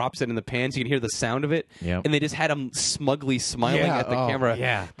and drops it in the pan so you can hear the sound of it. Yep. And they just had him smugly smiling at the camera.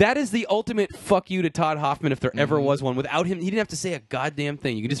 Yeah. That is the ultimate fuck you to Todd Hoffman if there ever was one. Without him, he didn't have to say a goddamn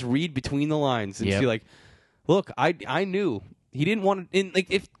thing. You could just read between the lines and see like, look, I knew. He didn't want to, like,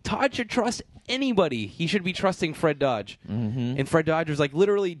 if Todd should trust anybody, he should be trusting Fred Dodge. Mm-hmm. And Fred Dodge was like,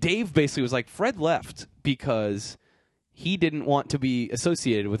 literally, Dave basically was like, Fred left because he didn't want to be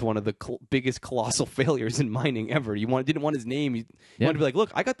associated with one of the biggest colossal failures in mining ever. Didn't want his name. He wanted to be like, look,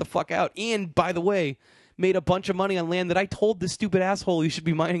 I got the fuck out. And, by the way, made a bunch of money on land that I told this stupid asshole he should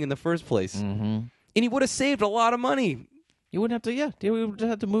be mining in the first place. Mm-hmm. And he would have saved a lot of money. You wouldn't have to, he would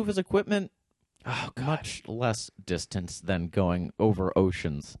have to move his equipment much less distance than going over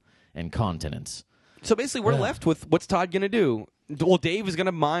oceans and continents. So basically, we're left with what's Todd going to do? Well, Dave is going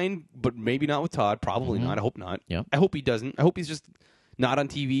to mine, but maybe not with Todd. Probably not. I hope not. Yep. I hope he doesn't. I hope he's just not on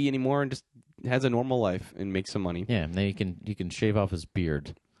TV anymore and just has a normal life and makes some money. Yeah, and then he can shave off his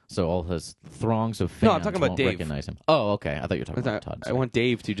beard, so all his throngs of fans I'm talking about won't Dave. recognize him. Oh, okay. I thought you were talking about Todd. I want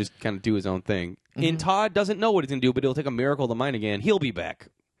Dave to just kind of do his own thing. And Todd doesn't know what he's going to do, but it'll take a miracle to mine again. He'll be back.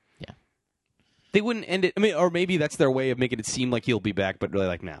 Yeah. They wouldn't end it. I mean, or maybe that's their way of making it seem like he'll be back, but really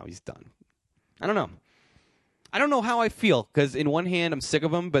like, no, he's done. I don't know. I don't know how I feel, because in one hand, I'm sick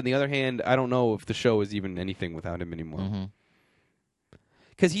of him, but in the other hand, I don't know if the show is even anything without him anymore. Mm-hmm.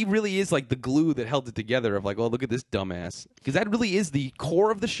 Because he really is like the glue that held it together of like, oh, look at this dumbass. Because that really is the core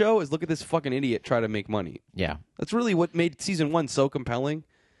of the show is look at this fucking idiot try to make money. Yeah. That's really what made season 1 so compelling.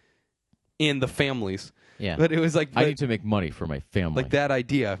 And the families. Yeah. But it was like... I need to make money for my family. Like that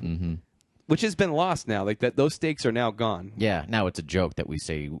idea. Mm-hmm. Which has been lost now. Like those stakes are now gone. Yeah. Now it's a joke that we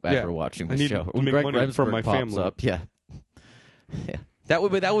say after watching the show. I need money Remsburg from my pops family. up. Yeah. Yeah. That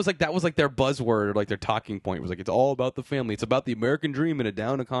was like their buzzword or like their talking point. It was like it's all about the family. It's about the American dream in a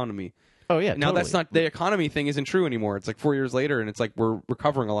down economy. Oh yeah. Now totally. that's not the economy thing isn't true anymore. It's like 4 years later, and it's like we're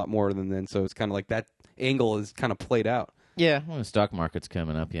recovering a lot more than then. So it's kind of like that angle is kind of played out. Yeah, when the stock market's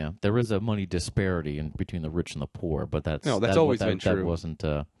coming up, yeah, there is a money disparity in between the rich and the poor, but that's always been true. That wasn't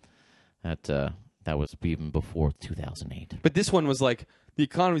that was even before 2008. But this one was like the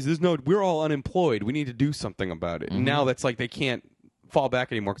economy's we're all unemployed. We need to do something about it. Mm-hmm. And now that's like they can't fall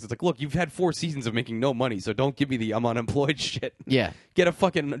back anymore because it's like, look, you've had 4 seasons of making no money, so don't give me the I'm unemployed shit. Yeah, get a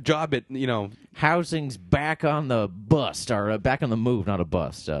fucking job at housing's back on the bust or back on the move, not a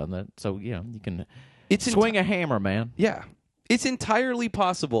bust. So you can swing a hammer, man. Yeah. It's entirely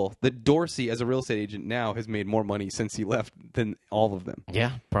possible that Dorsey, as a real estate agent now, has made more money since he left than all of them.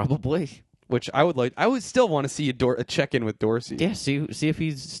 Yeah, probably. Which I would still want to see a check-in with Dorsey. Yeah, see if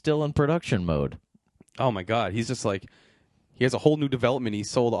he's still in production mode. Oh my God, he's just like he has a whole new development. He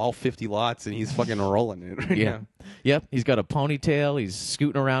sold all 50 lots and he's fucking rolling it. Right now. Yep. He's got a ponytail. He's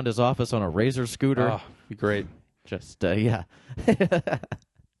scooting around his office on a razor scooter. Oh, great. Just yeah.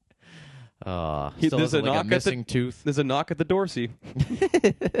 There's a knock missing tooth. There's a knock at the Dorsey.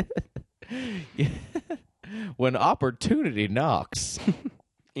 When opportunity knocks,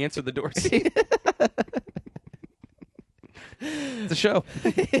 answer the Dorsey. It's a show.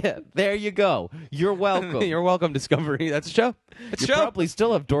 Yeah, there you go. You're welcome. You're welcome, Discovery. That's a show. You probably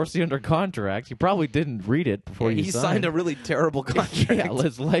still have Dorsey under contract. You probably didn't read it before you signed. He signed a really terrible contract. Yeah,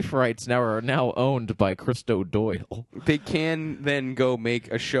 his life rights are now owned by Christo Doyle. They can then go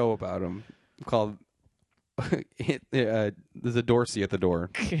make a show about him called There's a Dorsey at the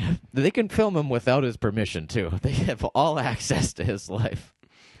door. They can film him without his permission, too. They have all access to his life.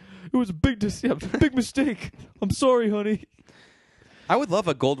 It was a big mistake. I'm sorry, honey. I would love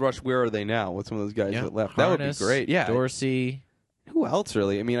a Gold Rush Where Are They Now with some of those guys that left. Harness, that would be great. Yeah. Dorsey. Who else,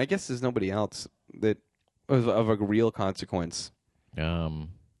 really? I mean, I guess there's nobody else that was of a real consequence. From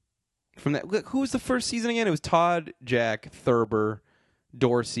that, who was the first season again? It was Todd, Jack, Thurber,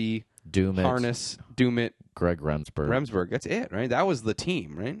 Dorsey, Dummett, Harness, Dummett, Greg Remsburg. That's it, right? That was the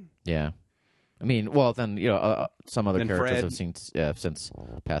team, right? Yeah. I mean, well, then, some other characters Fred. have since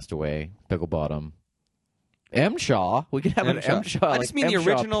passed away. Picklebottom. M. Shaw. We could have an M. Shaw. I just mean the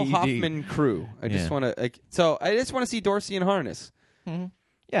original PD. Hoffman crew. I just want to I just want to see Dorsey and Harness. Mm-hmm.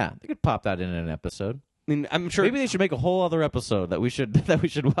 Yeah, they could pop that in an episode. I mean, I'm sure maybe they should make a whole other episode that we should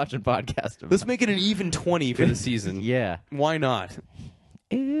watch and podcast about. Let's make it an even 20 for the season. Yeah, why not?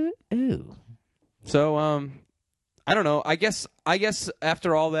 Ooh. So, I don't know. I guess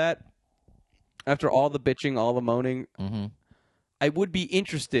after all that, after all the bitching, all the moaning, I would be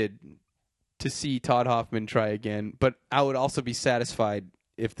interested to see Todd Hoffman try again, but I would also be satisfied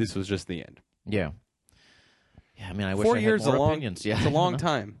if this was just the end. Yeah. Yeah, I mean, I wish 4 I had years more long, opinions. Yeah, it's a long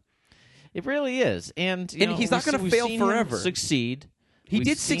time. It really is, and he's not going to fail forever. Succeed. He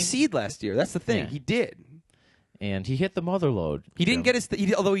did succeed last year. That's the thing. Yeah. He did, and he hit the mother load. He didn't get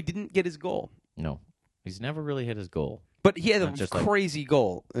although he didn't get his goal. No, he's never really hit his goal. But he had a crazy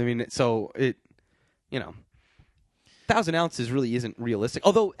goal. I mean, so it, 1,000 ounces really isn't realistic.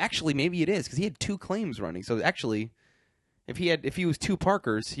 Although, actually, maybe it is because he had 2 claims running. So actually, if he was 2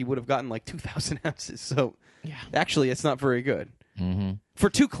 Parkers, he would have gotten like 2,000 ounces. So actually, it's not very good. Mm-hmm. For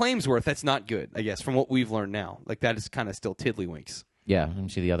 2 claims worth, that's not good. I guess from what we've learned now, like that is kind of still tiddlywinks. Yeah, let me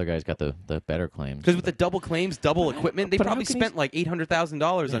see. The other guy's got the better claims. Because with the double claims, double equipment, they probably spent like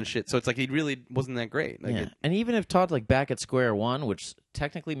 $800,000 on shit. So it's like he really wasn't that great. Like and even if Todd's like back at square one, which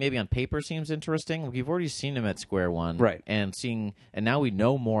technically maybe on paper seems interesting, we've already seen him at square one, right? And now we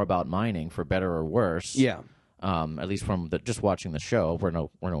know more about mining for better or worse. Yeah. At least from just watching the show, we're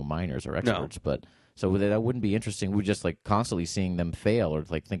no miners or experts, but. So that wouldn't be interesting. We're just like constantly seeing them fail, or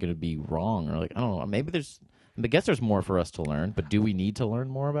like thinking it'd be wrong, or like I don't know. Maybe I guess there's more for us to learn, but do we need to learn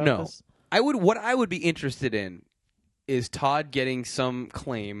more about this? What I would be interested in is Todd getting some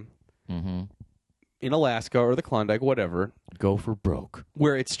claim in Alaska or the Klondike, whatever. Go for broke.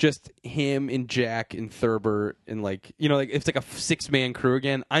 Where it's just him and Jack and Thurber and like it's like a 6-man crew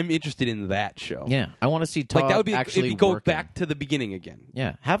again. I'm interested in that show. Yeah, I want to see Todd that would be actually if you go working. back to the beginning again.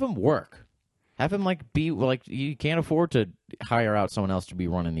 Yeah, have him work. Have him be like you can't afford to hire out someone else to be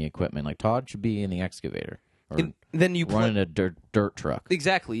running the equipment. Like Todd should be in the excavator. then you running a dirt truck.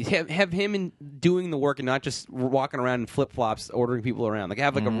 Exactly. Have him doing the work and not just walking around in flip-flops ordering people around. Like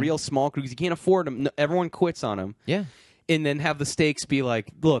have like a real small crew because you can't afford him. Everyone quits on him. Yeah. And then have the stakes be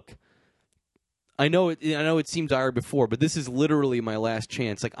like, look, I know it seemed dire before, but this is literally my last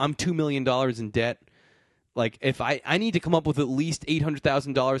chance. Like I'm $2 million in debt. Like if I need to come up with at least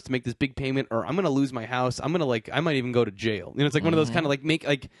 $800,000 to make this big payment, or I'm gonna lose my house. I might even go to jail. It's like one of those kind of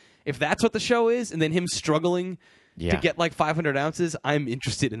like if that's what the show is, and then him struggling to get like 500 ounces, I'm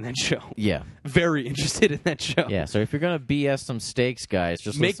interested in that show. Yeah, very interested in that show. Yeah, so if you're gonna BS some stakes, guys,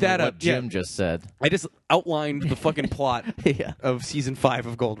 just make that up. What Jim just said. I just outlined the fucking plot of season 5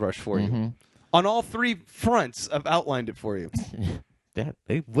 of Gold Rush for you on all 3 fronts. I've outlined it for you.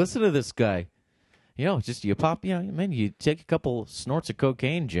 Hey, listen to this guy. Just you pop, man, you take a couple snorts of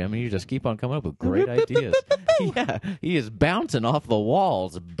cocaine, Jim, and you just keep on coming up with great ideas. Yeah, he is bouncing off the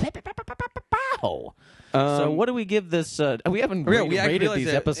walls. So what do we give this? We haven't rated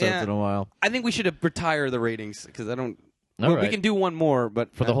these episodes in a while. I think we should retire the ratings because I don't. Right. We can do one more,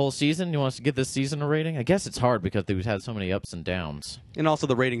 but for the whole season, you want us to give this season a rating? I guess it's hard because we've had so many ups and downs, and also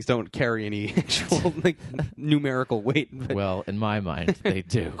the ratings don't carry any actual numerical weight. But well, in my mind, they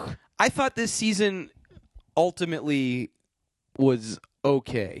do. I thought this season ultimately was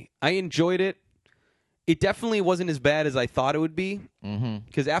okay. I enjoyed it. It definitely wasn't as bad as I thought it would be.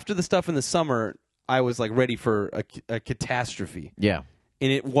 Because after the stuff in the summer, I was like ready for a catastrophe. Yeah,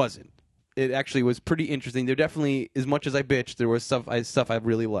 and it wasn't. It actually was pretty interesting. There definitely, as much as I bitched, there was stuff I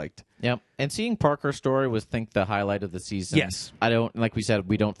really liked. Yep. And seeing Parker's story was, the highlight of the season. Yes. I don't, like we said,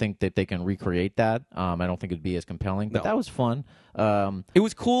 we don't think that they can recreate that. I don't think it'd be as compelling, but that was fun. It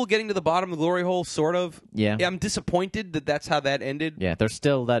was cool getting to the bottom of the glory hole, sort of. Yeah. I'm disappointed that that's how that ended. Yeah, there's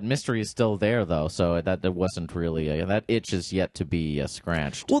still, that mystery is still there, though, so that wasn't really, that itch is yet to be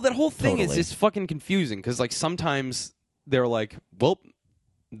scratched. Well, that whole thing is just fucking confusing, because, sometimes they're like, well,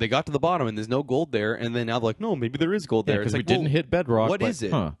 they got to the bottom and there's no gold there, and then now they're like, no, maybe there is gold there. Because we didn't hit bedrock. What is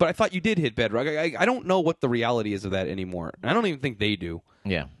it? Huh. But I thought you did hit bedrock. I don't know what the reality is of that anymore. I don't even think they do.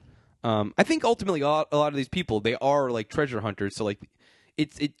 Yeah. I think ultimately a lot of these people, they are treasure hunters, so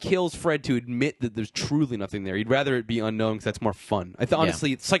it kills Fred to admit that there's truly nothing there. He'd rather it be unknown because that's more fun.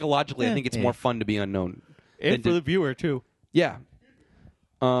 Honestly, psychologically, I think it's more fun to be unknown. And for the viewer, too. Yeah.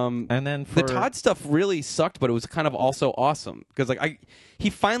 And then the Todd stuff really sucked, but it was kind of also awesome because he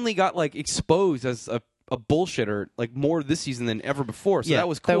finally got exposed as a bullshitter more this season than ever before. So that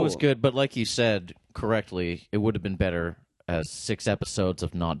was cool. That was good, but like you said correctly, it would have been better as 6 episodes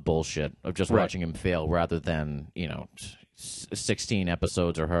of not bullshit, of just watching him fail rather than 16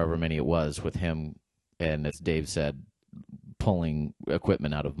 episodes or however many it was with him, and as Dave said, pulling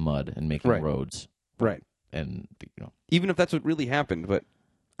equipment out of mud and making roads. Right. And even if that's what really happened, but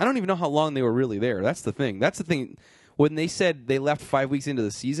I don't even know how long they were really there. That's the thing. When they said they left 5 weeks into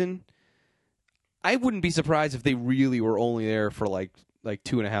the season, I wouldn't be surprised if they really were only there for like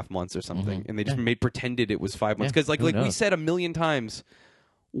 2.5 months or something, and they just pretended it was 5 months. Because we said a million times,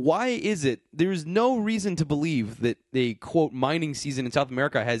 why is it there's no reason to believe that the quote mining season in South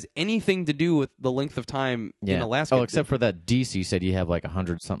America has anything to do with the length of time in Alaska? Oh, except for that DC said you have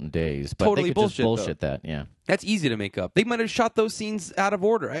 100-something days. But totally they could bullshit, just bullshit that. Yeah, that's easy to make up. They might have shot those scenes out of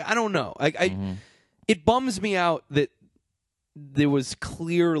order. I don't know. It bums me out that there was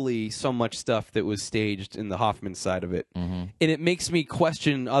clearly so much stuff that was staged in the Hoffman side of it. And it makes me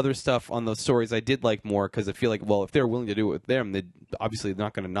question other stuff on those stories I did like more, because I feel like, well, if they're willing to do it with them, they're obviously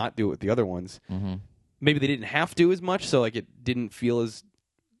not going to not do it with the other ones. Maybe they didn't have to as much, so it didn't feel as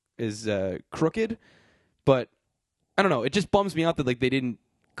crooked. But I don't know. It just bums me out that they didn't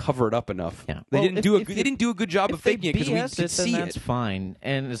cover it up enough. Yeah. They didn't do a good job of faking it because we could see that's fine,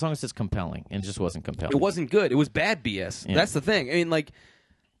 and as long as it's compelling, and it just wasn't compelling. It wasn't good. It was bad BS. Yeah. That's the thing. I mean,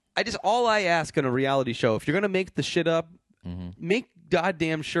 all I ask in a reality show, if you're gonna make the shit up, make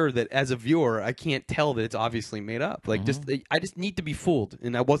goddamn sure that as a viewer, I can't tell that it's obviously made up. I just need to be fooled,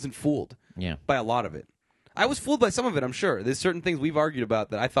 and I wasn't fooled. By a lot of it. I was fooled by some of it, I'm sure. There's certain things we've argued about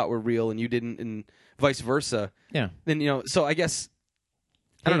that I thought were real and you didn't, and vice versa. Yeah. Then so I guess.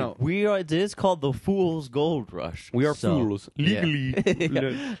 I don't know. It is called the Fool's Gold Rush. We are fools. Legally.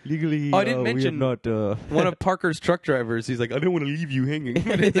 Legally, I didn't mention not, one of Parker's truck drivers. He's like, I don't want to leave you hanging.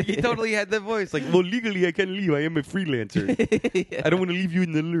 He totally had that voice. Well, legally I can't leave. I am a freelancer. I don't want to leave you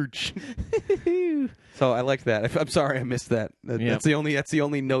in the lurch. So I liked that. I'm sorry I missed that. That's the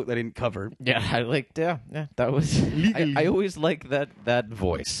only note I didn't cover. Yeah, I liked. Yeah, that was. I always like that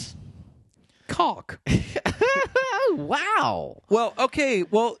voice. Cock. Wow. Well, okay.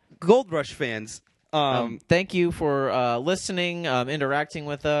 Well, Gold Rush fans, thank you for listening, interacting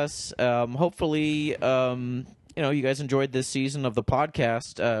with us. Hopefully, you guys enjoyed this season of the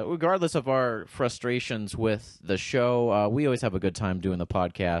podcast. Regardless of our frustrations with the show, we always have a good time doing the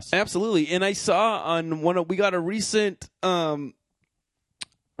podcast. Absolutely. And I saw on we got a recent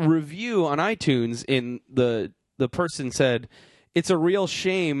review on iTunes, and the person said, it's a real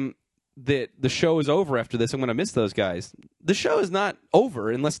shame that the show is over after this. I'm going to miss those guys. The show is not over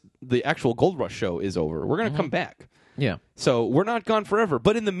unless the actual Gold Rush show is over. We're going to come back. Yeah. So we're not gone forever.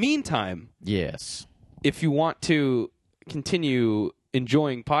 But in the meantime, yes, if you want to continue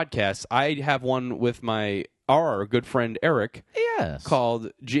enjoying podcasts, I have one with our good friend Eric. Yes.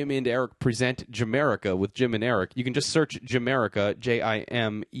 Called Jim and Eric Present Jimerica with Jim and Eric. You can just search Jimerica,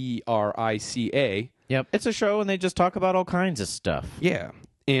 Jimerica. Yep. It's a show, and they just talk about all kinds of stuff. Yeah.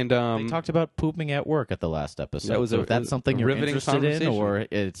 And they talked about pooping at work at the last episode. So if that's something you're interested in, or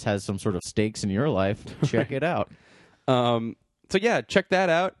it has some sort of stakes in your life, check it out. So yeah, check that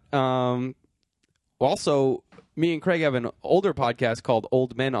out. Also, me and Craig have an older podcast called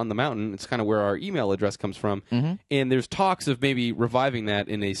Old Men on the Mountain. It's kind of where our email address comes from. Mm-hmm. And there's talks of maybe reviving that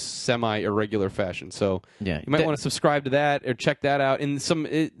in a semi-irregular fashion. So you might want to subscribe to that or check that out. And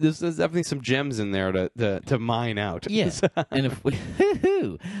there's definitely some gems in there to mine out. Yes. And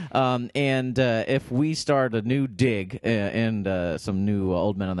if we start a new dig and some new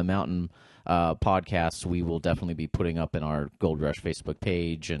Old Men on the Mountain podcasts, we will definitely be putting up in our Gold Rush Facebook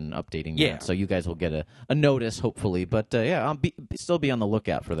page and updating that. So you guys will get a notice, hopefully. But I'll still be on the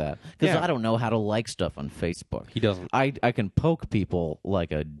lookout for that, because I don't know how to like stuff on Facebook. He doesn't. I can poke people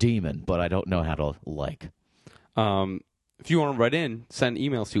like a demon, but I don't know how to like. If you want to write in, send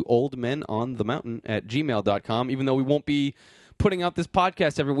emails to oldmenonthemountain@gmail.com. Even though we won't be putting out this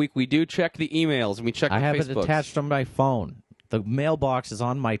podcast every week, we do check the emails and we check the Facebooks. I have it attached on my phone. The mailbox is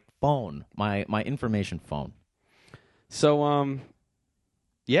on my phone, my information phone. So, I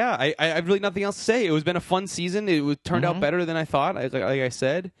have really nothing else to say. It has been a fun season. It turned out better than I thought. Like I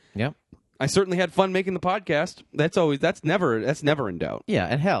said. Yep. I certainly had fun making the podcast. That's never in doubt. Yeah,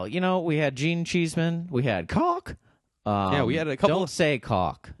 and hell, we had Gene Cheeseman, we had Cock. We had a couple. Don't say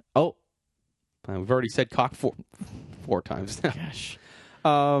Cock. Oh, we've already said Cock four times now. Gosh.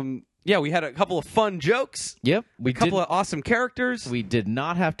 We had a couple of fun jokes. Yep. A couple of awesome characters. We did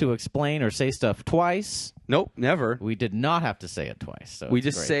not have to explain or say stuff twice. Nope, never. We did not have to say it twice. So we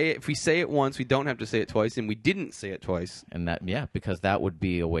just say it. If we say it once, we don't have to say it twice, and we didn't say it twice. And because that would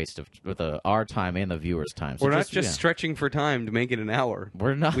be a waste of our time and the viewers' time. So we're not just stretching for time to make it an hour.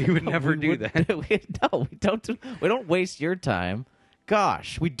 We're not. We would never do that. We don't. We don't waste your time.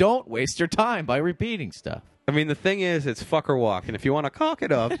 Gosh, we don't waste your time by repeating stuff. I mean, the thing is, it's fuck or walk, and if you want to cock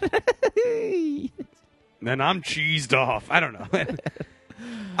it up, then I'm cheesed off. I don't know.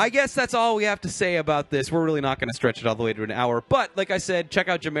 I guess that's all we have to say about this. We're really not going to stretch it all the way to an hour, but like I said, check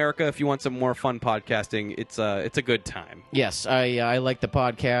out Jimerica if you want some more fun podcasting. It's a good time. Yes, I like the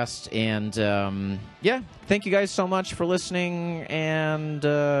podcast, and thank you guys so much for listening. And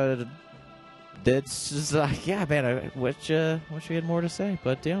that's man. I wish we had more to say,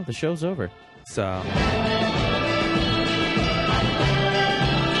 but the show's over. So.